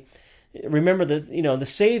 90. Remember that the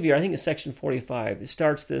Savior. I think it's section 45. It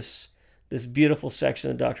starts this beautiful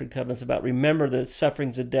section of Doctrine and Covenants about remember the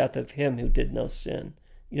sufferings and death of him who did no sin.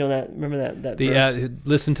 You know that. Remember that verse?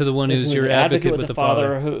 Listen to the one who's your advocate with the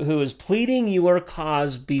Father, who is pleading your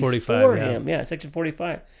cause before him. Yeah, section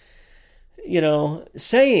 45.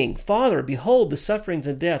 Saying, Father, behold the sufferings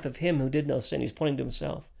and death of him who did no sin. He's pointing to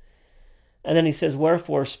himself. And then he says,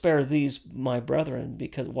 wherefore spare these my brethren?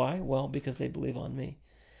 Because why? Well, because they believe on me.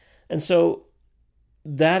 And so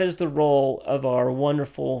that is the role of our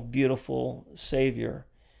wonderful, beautiful Savior,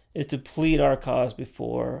 is to plead our cause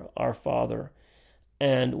before our Father.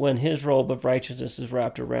 And when his robe of righteousness is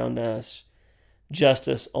wrapped around us,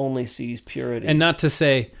 justice only sees purity. And not to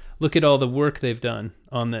say, look at all the work they've done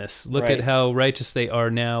on this. Look at how righteous they are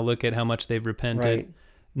now. Look at how much they've repented. Right.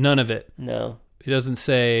 None of it. No. He doesn't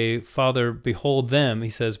say, Father, behold them. He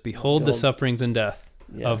says, behold the sufferings and death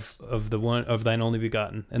of thine only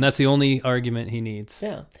begotten. And that's the only argument he needs.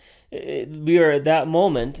 Yeah. We are at that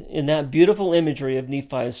moment, in that beautiful imagery of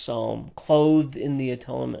Nephi's psalm, clothed in the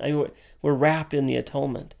atonement. I mean, we're wrapped in the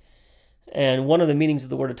atonement. And one of the meanings of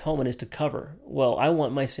the word atonement is to cover. Well, I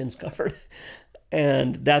want my sins covered.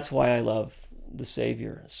 And that's why I love the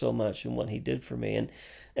Savior so much and what he did for me.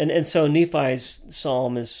 And so Nephi's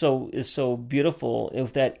psalm is so beautiful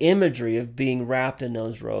with that imagery of being wrapped in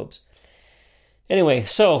those robes. Anyway,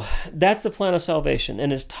 so that's the plan of salvation,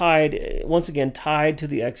 and is tied to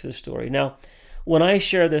the Exodus story. Now, when I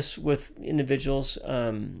share this with individuals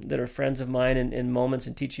that are friends of mine in moments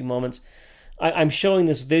and teaching moments, I'm showing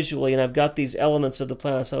this visually, and I've got these elements of the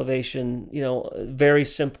plan of salvation, very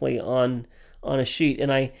simply on a sheet.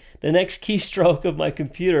 And the next keystroke of my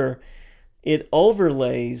computer, it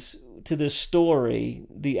overlays to the story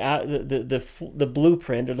the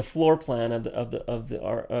blueprint or the floor plan of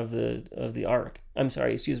the ark. Of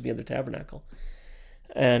the tabernacle,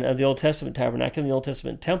 and of the Old Testament tabernacle and the Old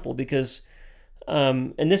Testament temple, because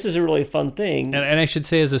and this is a really fun thing. And I should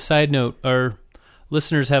say, as a side note, our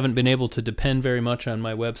listeners haven't been able to depend very much on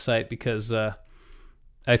my website because I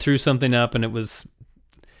threw something up and it was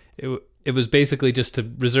basically just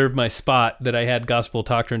to reserve my spot that I had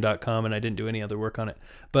gospeldoctrine.com, and I didn't do any other work on it.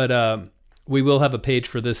 But we will have a page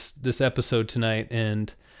for this episode tonight,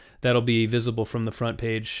 and that'll be visible from the front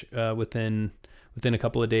page within a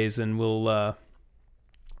couple of days, and they'll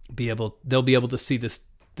be able to see this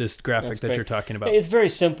graphic that you're talking about. It's very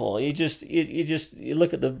simple. You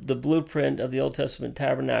look at the blueprint of the Old Testament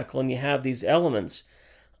tabernacle, and you have these elements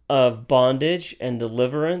of bondage and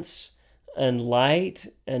deliverance and light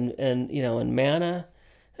and manna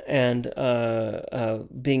and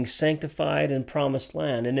being sanctified in promised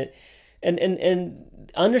land. And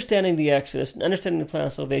understanding the Exodus and understanding the plan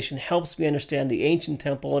of salvation helps me understand the ancient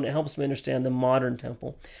temple, and it helps me understand the modern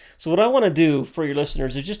temple. So what I want to do for your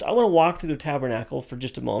listeners is I want to walk through the tabernacle for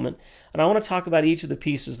just a moment, and I want to talk about each of the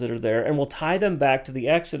pieces that are there, and we'll tie them back to the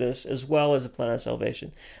Exodus as well as the plan of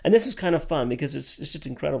salvation. And this is kind of fun because it's just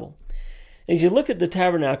incredible. As you look at the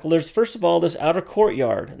tabernacle, there's first of all this outer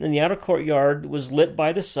courtyard, and the outer courtyard was lit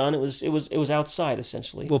by the sun. It was outside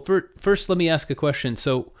essentially. Well, first let me ask a question.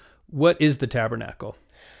 So, what is the tabernacle?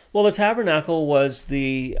 Well, the tabernacle was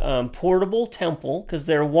the portable temple because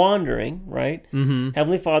they're wandering, right? Mm-hmm.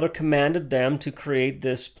 Heavenly Father commanded them to create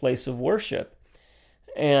this place of worship.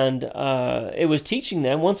 And it was teaching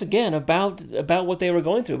them, once again, about what they were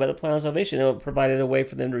going through, about the plan of salvation. It provided a way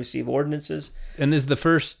for them to receive ordinances. And this is the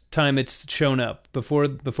first time it's shown up. Before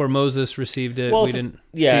Moses received it, we didn't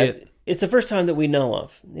see it. It's the first time that we know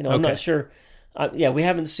of. I'm not sure. We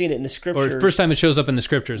haven't seen it in the Scriptures. Or the first time it shows up in the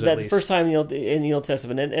Scriptures, at least. That's the first time in the Old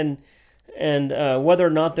Testament. And whether or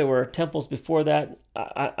not there were temples before that,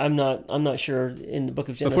 I'm not sure in the book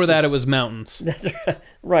of Genesis. Before that, it was mountains. That's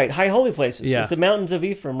right, high holy places. Yeah. It's the mountains of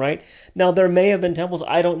Ephraim, right? Now, there may have been temples.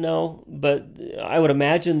 I don't know, but I would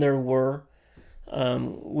imagine there were.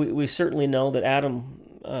 We certainly know that Adam...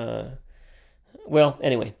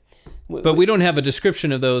 anyway, But we don't have a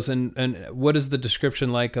description of those, and what is the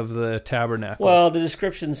description like of the tabernacle? Well, the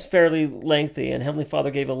description's fairly lengthy, and Heavenly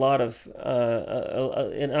Father gave a lot of,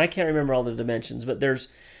 and I can't remember all the dimensions, but there's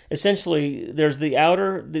the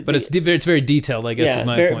outer... But it's very detailed, I guess, is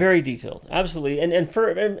my point. Very detailed, absolutely,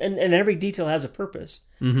 and every detail has a purpose.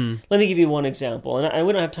 Mm-hmm. Let me give you one example, and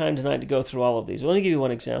we don't have time tonight to go through all of these, but let me give you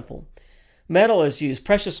one example. Metal is used,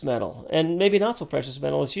 precious metal, and maybe not so precious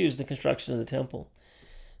metal is used in the construction of the temple.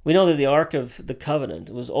 We know that the Ark of the Covenant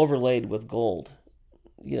was overlaid with gold,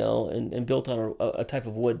 and built on a type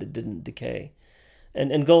of wood that didn't decay.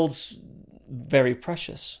 And gold's very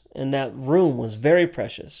precious, and that room was very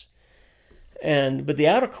precious. But the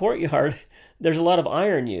outer courtyard, there's a lot of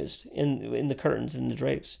iron used in the curtains and the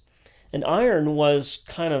drapes. And iron was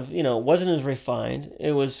kind of, wasn't as refined.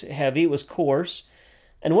 It was heavy, it was coarse.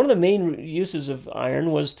 And one of the main uses of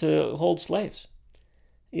iron was to hold slaves.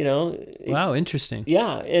 Wow, interesting.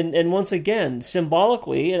 Yeah, and once again,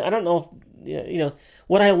 symbolically, and I don't know if,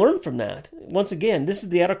 what I learned from that. Once again, this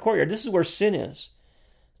is the outer courtyard. This is where sin is,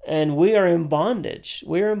 and we are in bondage.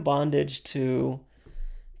 We are in bondage to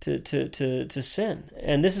sin,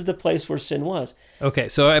 and this is the place where sin was. Okay,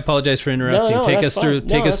 so I apologize for interrupting. No, take us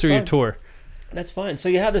through your tour. That's fine. So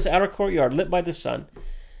you have this outer courtyard lit by the sun,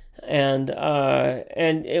 and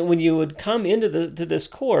when you would come into this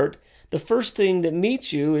court, the first thing that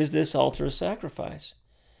meets you is this altar of sacrifice.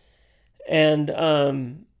 And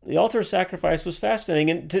the altar of sacrifice was fascinating.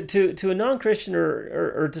 And to a non-Christian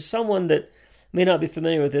or to someone that may not be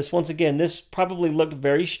familiar with this, once again, this probably looked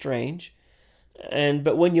very strange.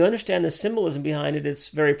 But when you understand the symbolism behind it, it's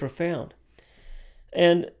very profound.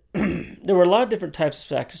 And there were a lot of different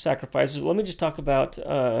types of sacrifices. Let me just talk about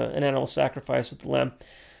an animal sacrifice with the lamb.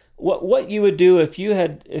 What you would do if you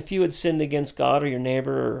had sinned against God or your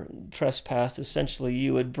neighbor or trespassed, essentially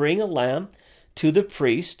you would bring a lamb to the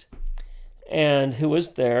priest and who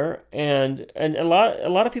was there, and a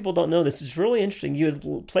lot of people don't know this. It's really interesting. You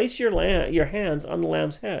would place your hands on the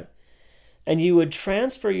lamb's head, and you would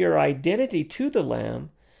transfer your identity to the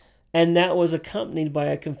lamb, and that was accompanied by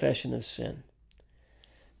a confession of sin.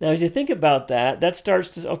 Now, as you think about that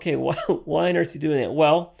starts to, okay, why on earth are you doing that?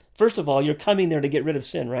 Well, first of all, you're coming there to get rid of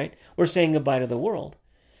sin, right? We're saying goodbye to the world.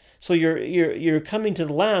 So you're coming to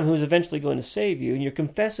the Lamb who's eventually going to save you, and you're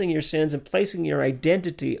confessing your sins and placing your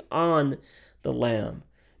identity on the Lamb.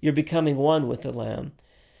 You're becoming one with the Lamb.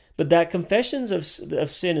 But that confession of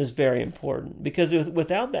sin is very important, because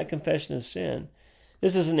without that confession of sin,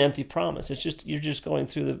 this is an empty promise. You're just going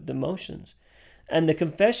through the motions. And the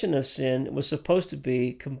confession of sin was supposed to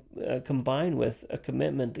be combined with a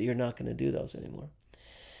commitment that you're not going to do those anymore.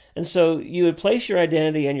 And so you would place your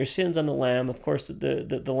identity and your sins on the lamb. Of course,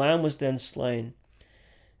 the lamb was then slain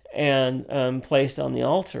and placed on the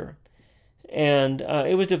altar. And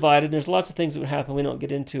it was divided. There's lots of things that would happen. We don't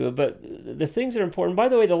get into it. But the things that are important, by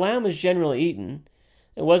the way, the lamb was generally eaten.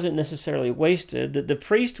 It wasn't necessarily wasted. The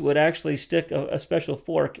priest would actually stick a special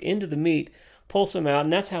fork into the meat, pull some out,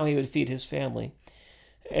 and that's how he would feed his family.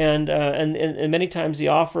 And many times the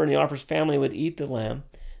offerer and the offerer's family would eat the lamb,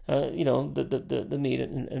 the meat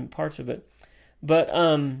and parts of it. But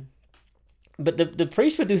the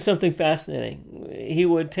priest would do something fascinating. He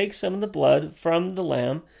would take some of the blood from the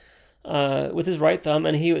lamb with his right thumb,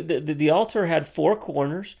 and the altar had four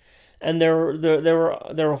corners, and there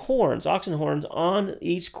were horns, oxen horns, on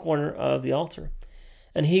each corner of the altar,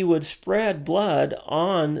 and he would spread blood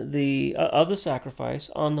on of the sacrifice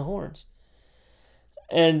on the horns.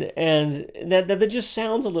 And that just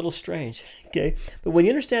sounds a little strange, okay? But when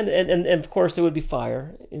you understand, and of course there would be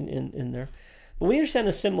fire in there, but when you understand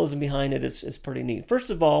the symbolism behind it, it's pretty neat. First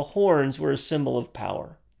of all, horns were a symbol of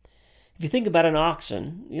power. If you think about an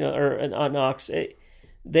oxen, or an ox,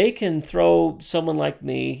 they can throw someone like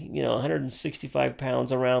me, 165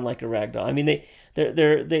 pounds around like a rag doll. I mean, they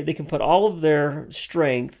can put all of their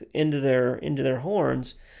strength into their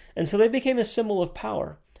horns, and so they became a symbol of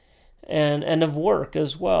power. And of work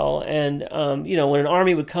as well. And when an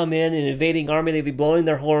army would come in, an invading army, they'd be blowing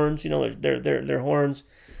their horns. Their horns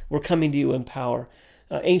were coming to you in power.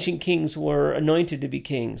 Ancient kings were anointed to be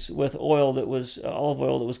kings with oil that was olive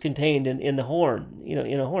oil that was contained in the horn.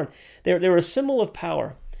 In a horn, they were a symbol of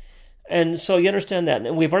power. And so you understand that.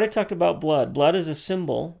 And we've already talked about blood. Blood is a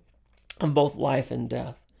symbol of both life and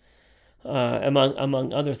death,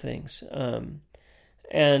 among other things.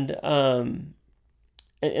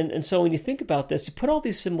 And so when you think about this, you put all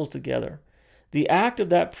these symbols together. The act of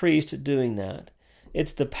that priest doing that,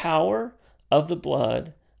 it's the power of the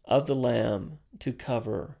blood of the lamb to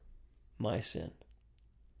cover my sin.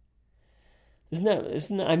 Isn't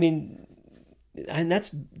that, I mean, and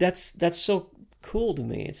that's so cool to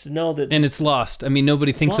me. It's to know that, and it's lost. I mean,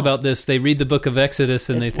 nobody thinks lost. about this. They read the book of Exodus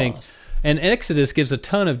and It's they think, lost. and Exodus gives a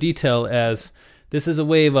ton of detail as this is a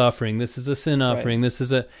wave offering, this is a sin offering, this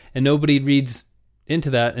is a, and nobody reads into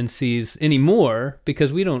that and sees anymore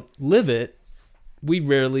because we don't live it. We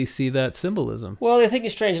rarely see that symbolism. Well, they think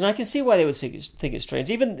it's strange, and I can see why they would think it's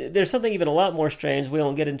strange. Even there's something even a lot more strange we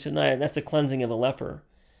won't get into tonight, and that's the cleansing of a leper.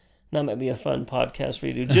 That might be a fun podcast for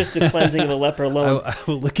you to do. Just the cleansing of a leper alone. I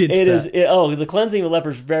will look into that. The cleansing of a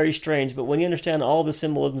leper is very strange, but when you understand all the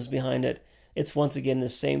symbolisms behind it, it's once again the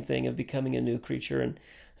same thing of becoming a new creature,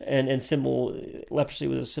 and symbol leprosy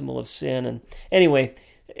was a symbol of sin. And anyway,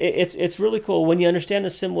 it's really cool when you understand the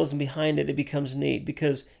symbolism behind it. It becomes neat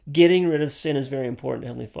because getting rid of sin is very important to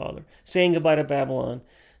Heavenly Father. Saying goodbye to Babylon,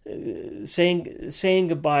 saying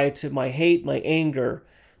goodbye to my hate, my anger,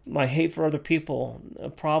 my hate for other people, a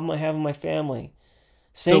problem I have in my family.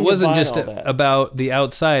 So it wasn't just about the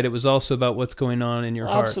outside; it was also about what's going on in your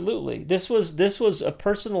heart. Absolutely, this was a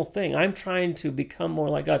personal thing. I'm trying to become more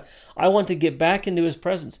like God. I want to get back into His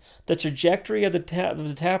presence. The trajectory of the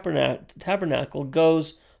tabernacle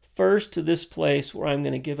goes first to this place where I'm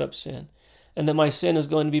going to give up sin, and that my sin is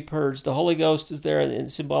going to be purged. The Holy Ghost is there,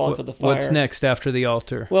 and symbolic of the fire. What's next after the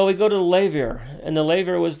altar? Well, we go to the laver, and the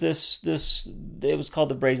laver was this. It was called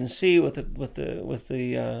the Brazen Sea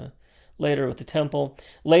later with the temple.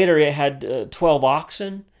 Later, it had 12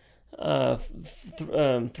 oxen,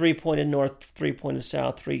 3 pointed north, 3 pointed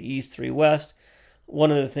south, 3 east, 3 west.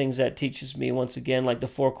 One of the things that teaches me, once again, like the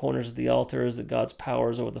 4 corners of the altar, is that God's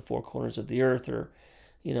powers over the 4 corners of the earth, or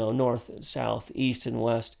north, south, east, and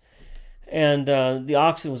west. And the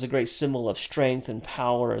oxen was a great symbol of strength and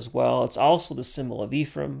power as well. It's also the symbol of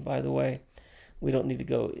Ephraim, by the way. We don't need to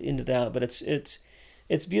go into that, but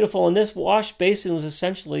it's beautiful. And this wash basin was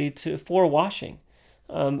essentially for washing.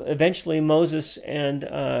 Eventually, Moses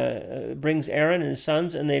brings Aaron and his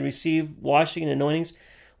sons, and they receive washing and anointings.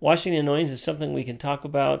 Washing and anointings is something we can talk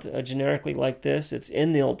about generically like this. It's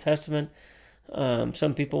in the Old Testament.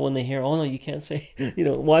 Some people, when they hear, "Oh no, you can't say,"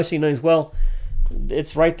 washing and anointings. Well,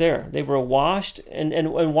 it's right there. They were washed,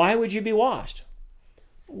 and why would you be washed?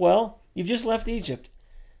 Well, you've just left Egypt.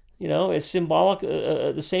 It's symbolic,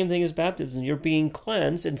 the same thing as baptism. You're being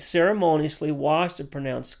cleansed and ceremoniously washed and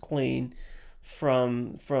pronounced clean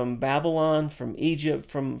from Babylon, from Egypt,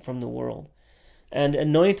 from the world, and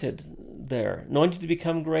anointed to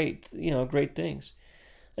become great things.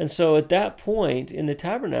 And so at that point in the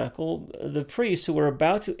tabernacle, the priests who were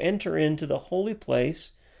about to enter into the holy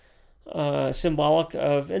place, symbolic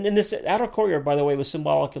of, and this outer courtyard, by the way, was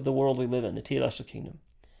symbolic of the world we live in, the telestial kingdom.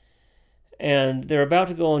 And they're about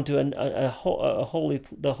to go into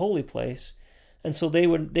the holy place, and so they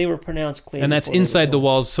were pronounced clean. And that's inside the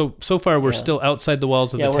walls. So far, we're still outside the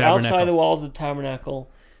walls of the tabernacle. Yeah, we're outside the walls of the tabernacle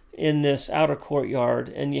in this outer courtyard,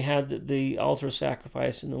 and you had the altar of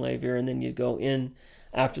sacrifice in the laver, and then you go in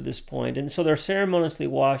after this point. And so they're ceremoniously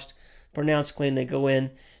washed, pronounced clean. They go in,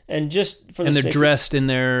 and just for they're dressed in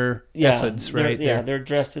their ephods, right? They're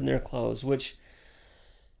dressed in their clothes, which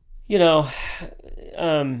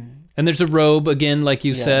and there's a robe again, like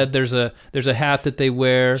you said. There's a hat that they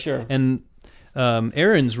wear. Sure. And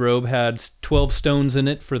Aaron's robe had 12 stones in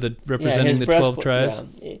it representing the 12 tribes.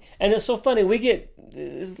 Yeah. And it's so funny. We get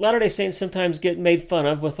Latter-day Saints sometimes get made fun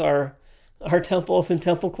of with our temples and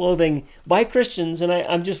temple clothing by Christians, and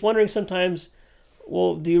I'm just wondering sometimes,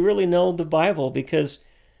 well, do you really know the Bible? Because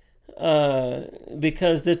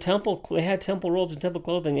the temple, they had temple robes and temple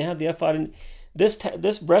clothing. They had the ephod, and this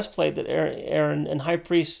breastplate that Aaron and high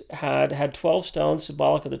priest had 12 stones,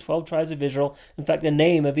 symbolic of the 12 tribes of Israel. In fact, the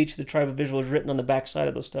name of each of the tribe of Israel was written on the back side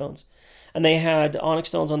of those stones. And they had onyx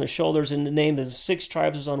stones on their shoulders, and the name of 6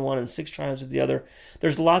 tribes is on one and 6 tribes of the other.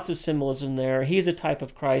 There's lots of symbolism there. He's a type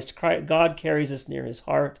of Christ. God carries us near His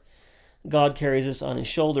heart. God carries us on His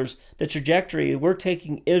shoulders. The trajectory, we're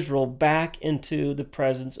taking Israel back into the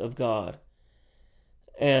presence of God.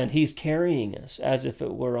 And He's carrying us as if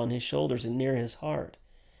it were on His shoulders and near His heart.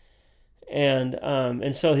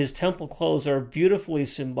 And so His temple clothes are beautifully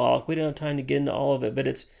symbolic. We don't have time to get into all of it, but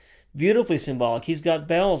it's beautifully symbolic. He's got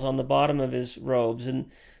bells on the bottom of His robes, and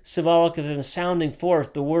symbolic of Him sounding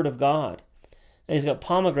forth the word of God. And He's got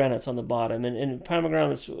pomegranates on the bottom, and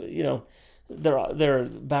pomegranates, they're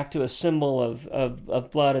back to a symbol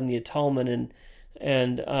of blood and the atonement,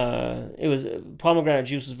 and it was pomegranate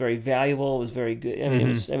juice was very valuable. It was very good.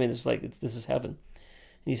 This is heaven.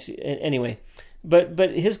 You see, anyway, but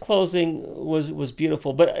His clothing was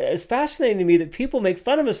beautiful. But it's fascinating to me that people make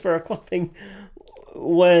fun of us for our clothing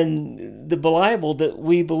when the Bible that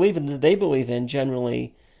we believe in, that they believe in,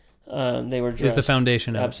 generally They were dressed. Is the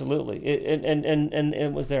foundation of it. Absolutely. And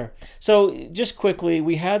it was there. So just quickly,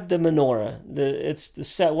 we had the menorah. It's the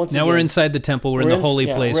set once Now again. we're inside the temple. We're in the holy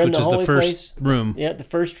place, which is the first room. Yeah, the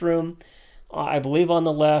first room. I believe on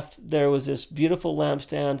the left there was this beautiful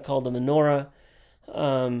lampstand called the menorah.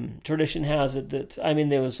 Tradition has it that,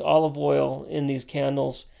 there was olive oil in these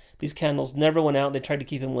candles. These candles never went out. They tried to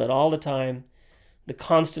keep them lit all the time. The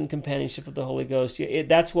constant companionship of the Holy Ghost.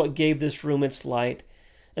 That's what gave this room its light.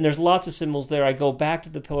 And there's lots of symbols there. I go back to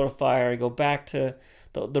the pillar of fire. I go back to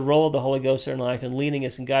the role of the Holy Ghost in our life and leading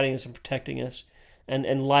us and guiding us and protecting us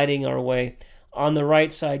and lighting our way. On the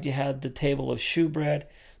right side, you had the table of shewbread.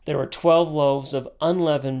 There were 12 loaves of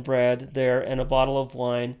unleavened bread there and a bottle of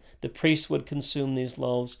wine. The priest would consume these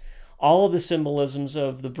loaves. All of the symbolisms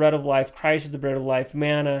of the bread of life, Christ is the bread of life,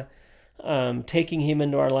 manna, taking him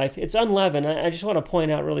into our life. It's unleavened. I just want to point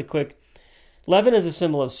out really quick, leaven is a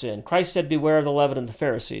symbol of sin. Christ said, beware of the leaven of the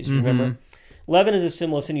Pharisees, remember? Leaven is a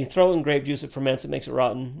symbol of sin. You throw it in grape juice, it ferments, it makes it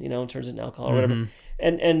rotten, it turns into alcohol or whatever.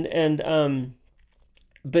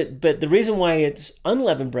 But the reason why it's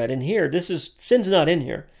unleavened bread in here, sin's not in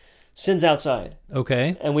here. Sin's outside.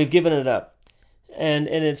 Okay. And we've given it up. And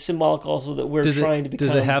it's symbolic also that we're trying to become...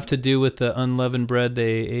 Does it have to do with the unleavened bread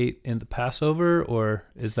they ate in the Passover, or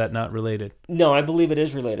is that not related? No, I believe it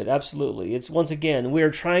is related, absolutely. It's, once again, we're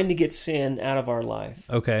trying to get sin out of our life.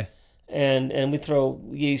 Okay. And we throw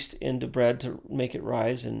yeast into bread to make it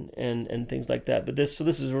rise and things like that. But this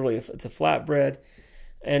is really, it's a flat bread.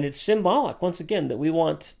 And it's symbolic, once again, that we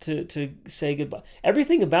want to say goodbye.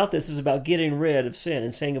 Everything about this is about getting rid of sin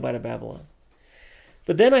and saying goodbye to Babylon.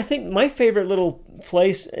 But then I think my favorite little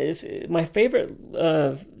place is my favorite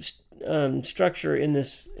structure in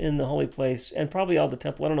the holy place, and probably all the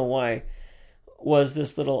temple, I don't know why, was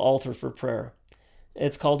this little altar for prayer.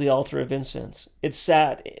 It's called the altar of incense. It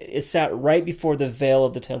sat right before the veil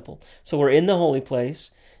of the temple. So we're in the holy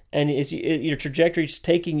place, and your trajectory is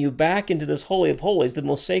taking you back into this holy of holies, the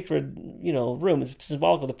most sacred room. It's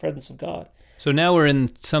symbolic of the presence of God. So now we're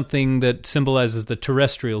in something that symbolizes the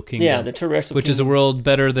terrestrial kingdom. Yeah, the terrestrial which kingdom. Is a world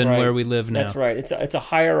better than where we live now. That's right. It's a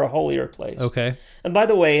higher, a holier place. Okay. And by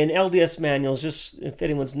the way, in LDS manuals, just if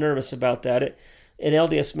anyone's nervous about that, in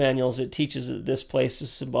LDS manuals it teaches that this place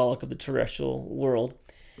is symbolic of the terrestrial world.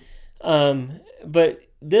 But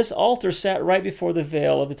this altar sat right before the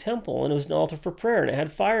veil of the temple, and it was an altar for prayer, and it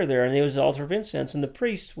had fire there, and it was an altar of incense, and the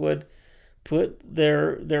priests would put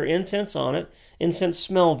their incense on it. Incense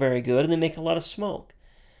smell very good, and they make a lot of smoke.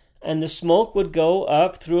 And the smoke would go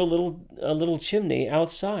up through a little chimney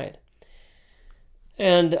outside.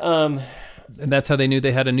 And that's how they knew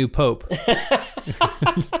they had a new pope.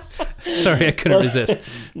 Sorry, I couldn't resist.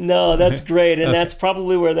 No, that's great, and that's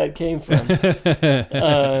probably where that came from.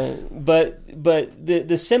 But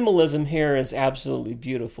the symbolism here is absolutely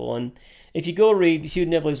beautiful. And if you go read Hugh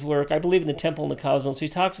Nibley's work, I believe in the Temple and the Cosmos, he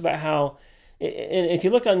talks about how, and if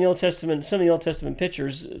you look on the Old Testament, some of the Old Testament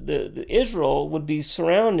pictures, the Israel would be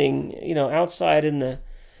surrounding, outside in the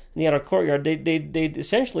outer courtyard. They'd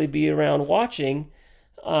essentially be around watching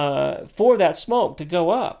for that smoke to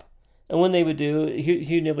go up. And when they would do,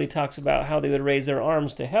 Hugh Nibley talks about how they would raise their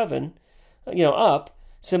arms to heaven, up,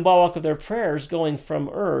 symbolic of their prayers going from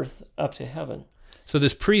earth up to heaven. So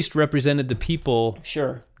this priest represented the people.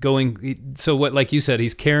 Sure. So what, like you said,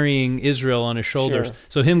 he's carrying Israel on his shoulders. Sure.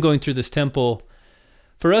 So him going through this temple,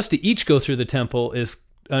 for us to each go through the temple is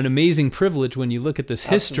an amazing privilege when you look at this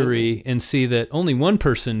history and see that only one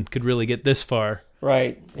person could really get this far.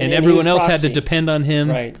 Right. And everyone else had to depend on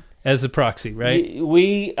him as the proxy, right?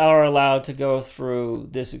 We are allowed to go through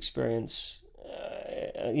this experience,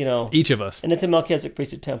 each of us. And it's a Melchizedek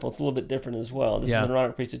priesthood temple. It's a little bit different as well. This is an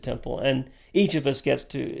Aaronic priesthood temple. And each of us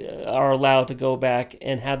are allowed to go back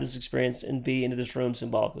and have this experience and be into this room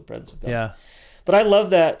symbolic of the presence of God. Yeah. But I love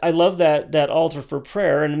that. I love that altar for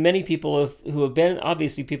prayer, and many people who have been,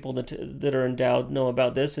 obviously people that are endowed know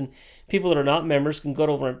about this, and people that are not members can go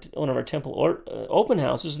to one of our temple open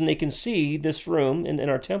houses, and they can see this room in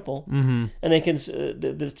our temple, and they can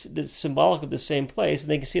the symbolic of the same place, and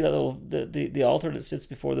they can see that the altar that sits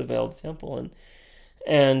before the veiled temple,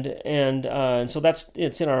 and so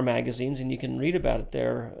it's in our magazines, and you can read about it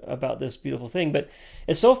there, about this beautiful thing. But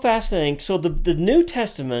it's so fascinating. So the New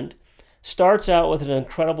Testament starts out with an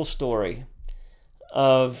incredible story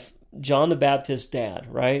of John the Baptist's dad,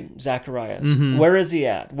 right? Zacharias. Mm-hmm. Where is he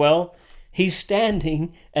at? Well, he's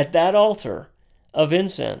standing at that altar of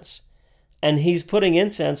incense, and he's putting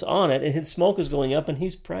incense on it, and his smoke is going up, and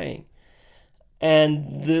he's praying.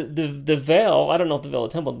 And the veil, I don't know if the veil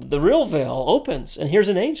of the temple, the real veil opens, and here's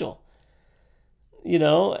an angel.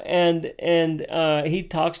 and he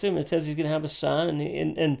talks to him and says he's going to have a son,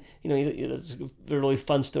 and it's a really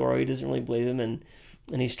fun story. He doesn't really believe him,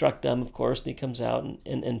 and he's struck dumb, of course, and he comes out,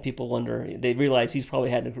 and people wonder, they realize he's probably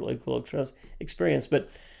had a really cool experience. But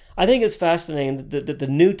I think it's fascinating that the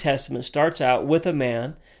New Testament starts out with a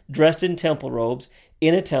man dressed in temple robes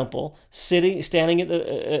in a temple, standing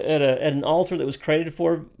at an altar that was created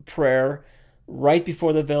for prayer right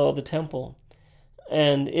before the veil of the temple.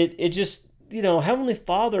 And it just, Heavenly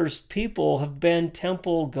Father's people have been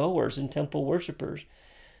temple goers and temple worshipers.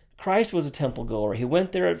 Christ was a temple goer. He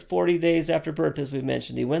went there at 40 days after birth, as we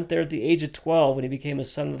mentioned. He went there at the age of 12 when he became a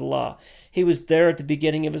son of the law. He was there at the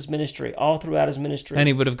beginning of his ministry, all throughout his ministry. And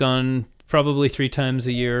he would have gone probably 3 times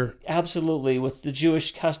a year. Absolutely, with the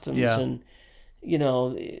Jewish customs. Yeah. And,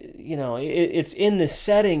 it's in the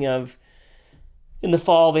setting of, in the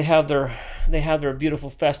fall, they have their beautiful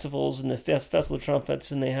festivals and the Festival of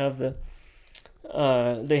Trumpets, and they have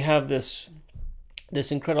this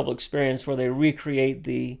incredible experience where they recreate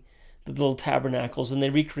the little tabernacles, and they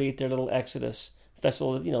recreate their little Exodus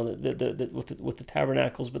festival, with the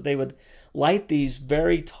tabernacles. But they would light these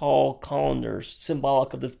very tall colanders,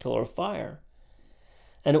 symbolic of the pillar of fire.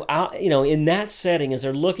 And in that setting, as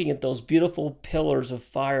they're looking at those beautiful pillars of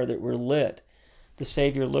fire that were lit, the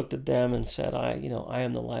Savior looked at them and said, I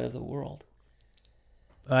am the light of the world.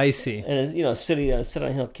 I see. And city on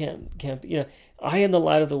a hill can't I am the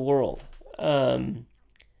light of the world. And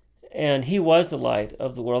he was the light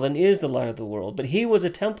of the world and is the light of the world. But he was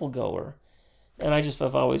a temple goer. And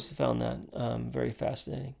I've always found that very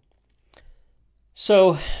fascinating.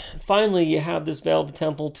 So finally, you have this veil of the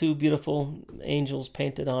temple, 2 beautiful angels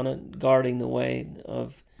painted on it, guarding the way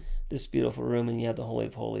of this beautiful room. And you have the Holy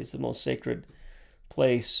of Holies, the most sacred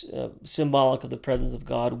place, symbolic of the presence of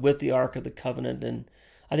God, with the Ark of the Covenant. And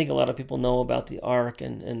I think a lot of people know about the Ark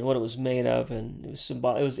and what it was made of, and it was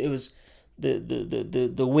symbolic. It was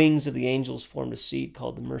the wings of the angels formed a seat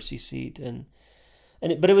called the mercy seat,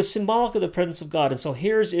 but it was symbolic of the presence of God. And so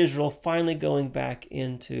here's Israel finally going back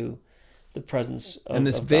into the presence of God. And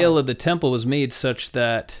this veil of the temple was made such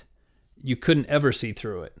that you couldn't ever see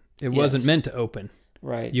through it. It wasn't meant to open.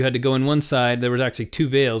 Right. You had to go in one side. There was actually 2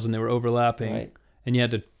 veils, and they were overlapping. Right. And you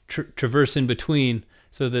had to traverse in between,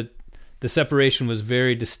 so that the separation was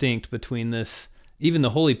very distinct between this, even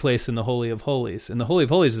the holy place and the Holy of Holies. And the Holy of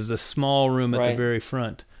Holies is a small room at the very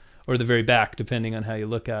front, or the very back, depending on how you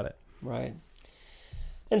look at it. Right.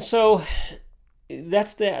 And so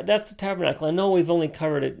that's the tabernacle. I know we've only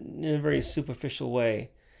covered it in a very superficial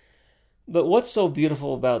way, but what's so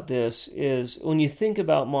beautiful about this is when you think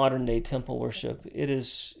about modern day temple worship, it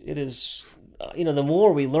is the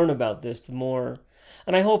more we learn about this, the more.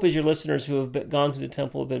 And I hope as your listeners who have gone through the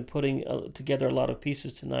temple have been putting together a lot of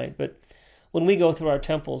pieces tonight. But when we go through our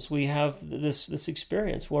temples, we have this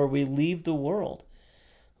experience where we leave the world,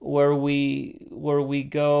 where we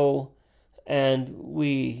go and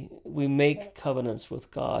we make covenants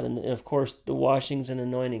with God, and of course the washings and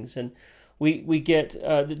anointings, and we get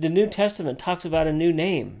the New Testament talks about a new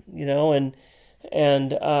name, and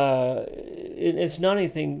it's not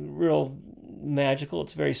anything real magical.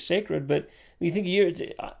 It's very sacred, but you think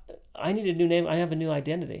I need a new name. I have a new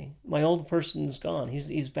identity. My old person's gone.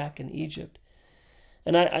 He's back in Egypt.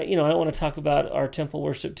 And I don't want to talk about our temple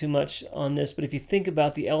worship too much on this, but if you think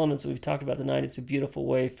about the elements that we've talked about tonight, it's a beautiful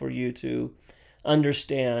way for you to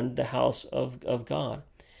understand the house of God.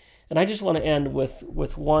 And I just want to end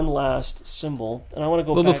with one last symbol, and I want to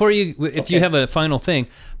go back. Well, before you have a final thing,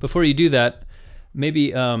 before you do that,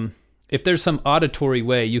 maybe if there's some auditory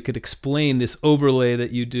way you could explain this overlay that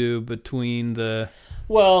you do between the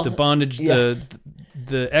bondage,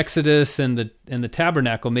 the Exodus, and the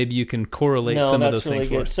tabernacle. Maybe you can correlate some of those things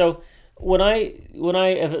for us. So when I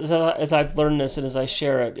as I've learned this and as I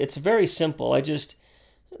share it, it's very simple.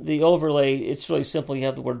 The overlay, it's really simple. You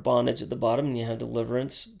have the word bondage at the bottom, and you have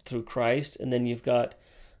deliverance through Christ, and then you've got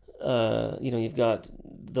you've got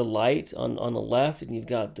the light on the left, and you've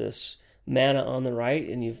got this manna on the right,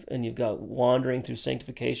 and you've got wandering through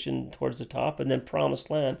sanctification towards the top, and then promised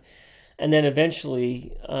land. And then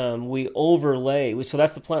eventually we overlay. So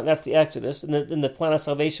that's the plan. That's the Exodus, and then the plan of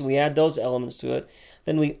salvation. We add those elements to it.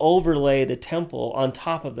 Then we overlay the temple on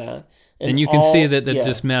top of that, and you can see that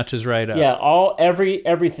just matches right up. Yeah,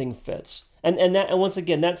 everything fits, and once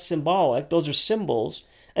again, that's symbolic. Those are symbols,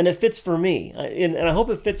 and it fits for me, and I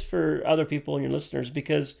hope it fits for other people and your listeners,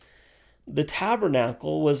 because the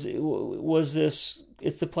tabernacle was this.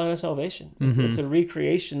 It's the plan of salvation. It's a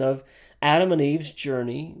recreation of Adam and Eve's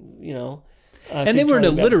journey, And they weren't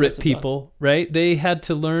illiterate people, right? They had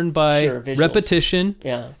to learn by repetition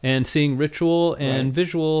and seeing ritual and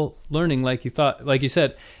visual learning, like you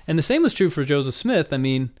said. And the same was true for Joseph Smith. I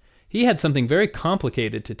mean, he had something very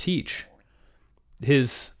complicated to teach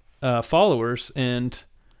his followers, and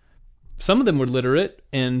some of them were literate,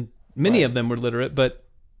 and many of them were literate, but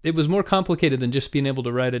it was more complicated than just being able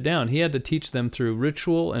to write it down. He had to teach them through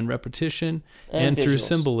ritual and repetition and through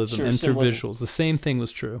symbolism and through visuals. The same thing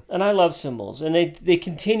was true. And I love symbols, and they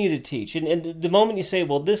continue to teach. And the moment you say,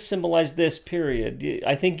 well, this symbolized this period,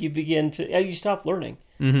 I think you stop learning.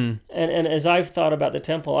 Mm-hmm. And as I've thought about the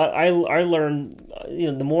temple, I learn,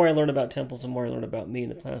 the more I learn about temples, the more I learn about me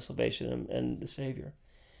and the plan of salvation and the Savior.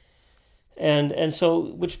 And so,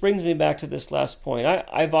 which brings me back to this last point.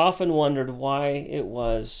 I've often wondered why it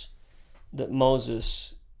was that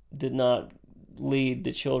Moses did not lead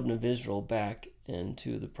the children of Israel back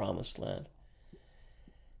into the Promised Land.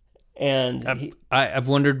 And I've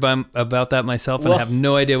wondered about that myself, and I have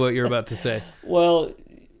no idea what you're about to say. Well,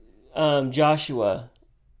 Joshua,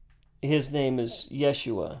 his name is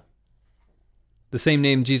Yeshua. The same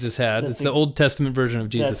name Jesus had. It's the Old Testament version of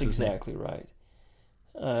Jesus' name. That's exactly right.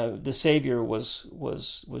 The Savior was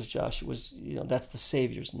Joshua. That's the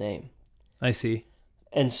Savior's name. I see.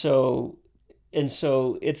 And so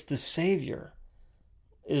it's the Savior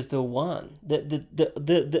is the one that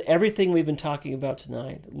the everything we've been talking about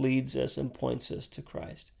tonight leads us and points us to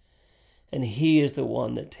Christ, and He is the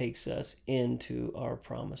one that takes us into our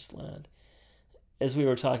promised land. As we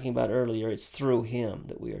were talking about earlier, it's through Him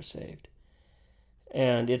that we are saved.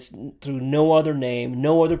 And it's through no other name,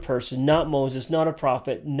 no other person, not Moses, not a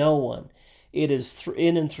prophet, no one. It is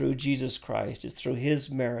in and through Jesus Christ. It's through His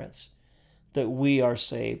merits that we are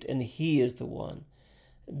saved. And He is the one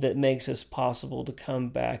that makes us possible to come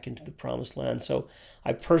back into the promised land. So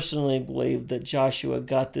I personally believe that Joshua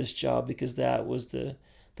got this job because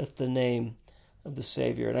that's the name of the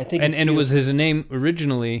Savior. And I think and it was his name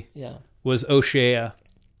originally was Oshea.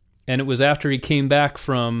 And it was after he came back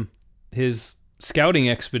from his scouting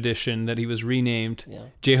expedition that he was renamed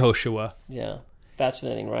Jehoshua. Yeah.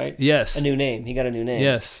 Fascinating, right? Yes. A new name. He got a new name.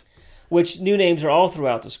 Yes. Which new names are all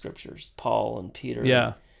throughout the scriptures. Paul and Peter.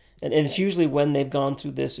 Yeah. And it's usually when they've gone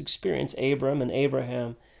through this experience, Abram and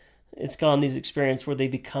Abraham, it's gone these experiences where they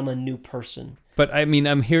become a new person. But I mean,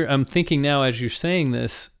 I'm thinking now as you're saying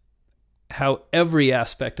this, how every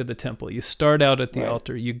aspect of the temple, you start out at the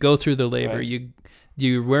altar, you go through the laver,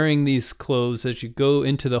 you're wearing these clothes as you go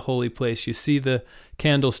into the holy place. You see the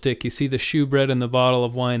candlestick, you see the shewbread and the bottle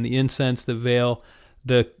of wine, the incense, the veil,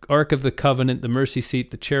 the Ark of the Covenant, the mercy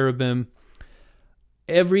seat, the cherubim.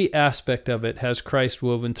 Every aspect of it has Christ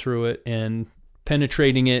woven through it and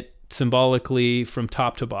penetrating it symbolically from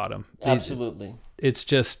top to bottom. Absolutely.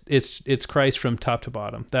 It's Christ from top to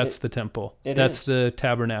bottom. That's the temple. That's the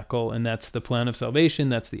tabernacle, and that's the plan of salvation.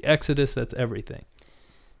 That's the Exodus. That's everything.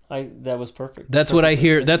 That was perfect. That's what I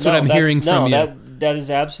hear. That's what I'm hearing from you. That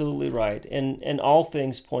is absolutely right. And all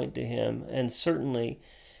things point to Him. And certainly,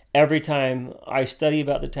 every time I study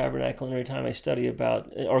about the tabernacle, and every time I study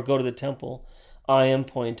about or go to the temple, I am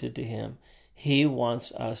pointed to Him. He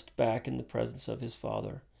wants us back in the presence of His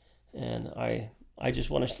Father. And I just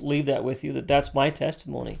want to leave that with you. That's my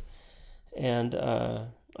testimony. And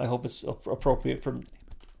I hope it's appropriate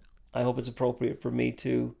for me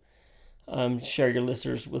to share your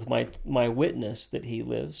listeners with my witness that He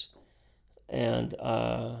lives, and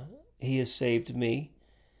He has saved me,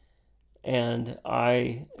 and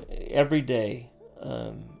every day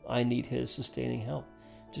I need His sustaining help,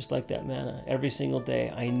 just like that manna. Every single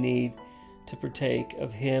day I need to partake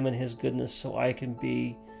of Him and His goodness so I can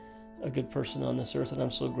be a good person on this earth, and I'm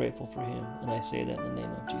so grateful for Him, and I say that in the name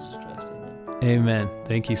of Jesus Christ. Amen. Amen.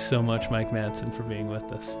 Thank you so much, Mike Madsen, for being with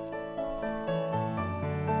us.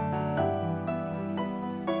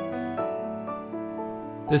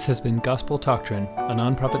 This has been Gospel Doctrine, a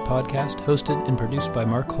nonprofit podcast hosted and produced by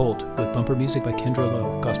Mark Holt with bumper music by Kendra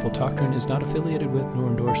Lowe. Gospel Doctrine is not affiliated with nor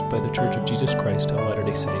endorsed by The Church of Jesus Christ of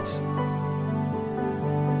Latter-day Saints.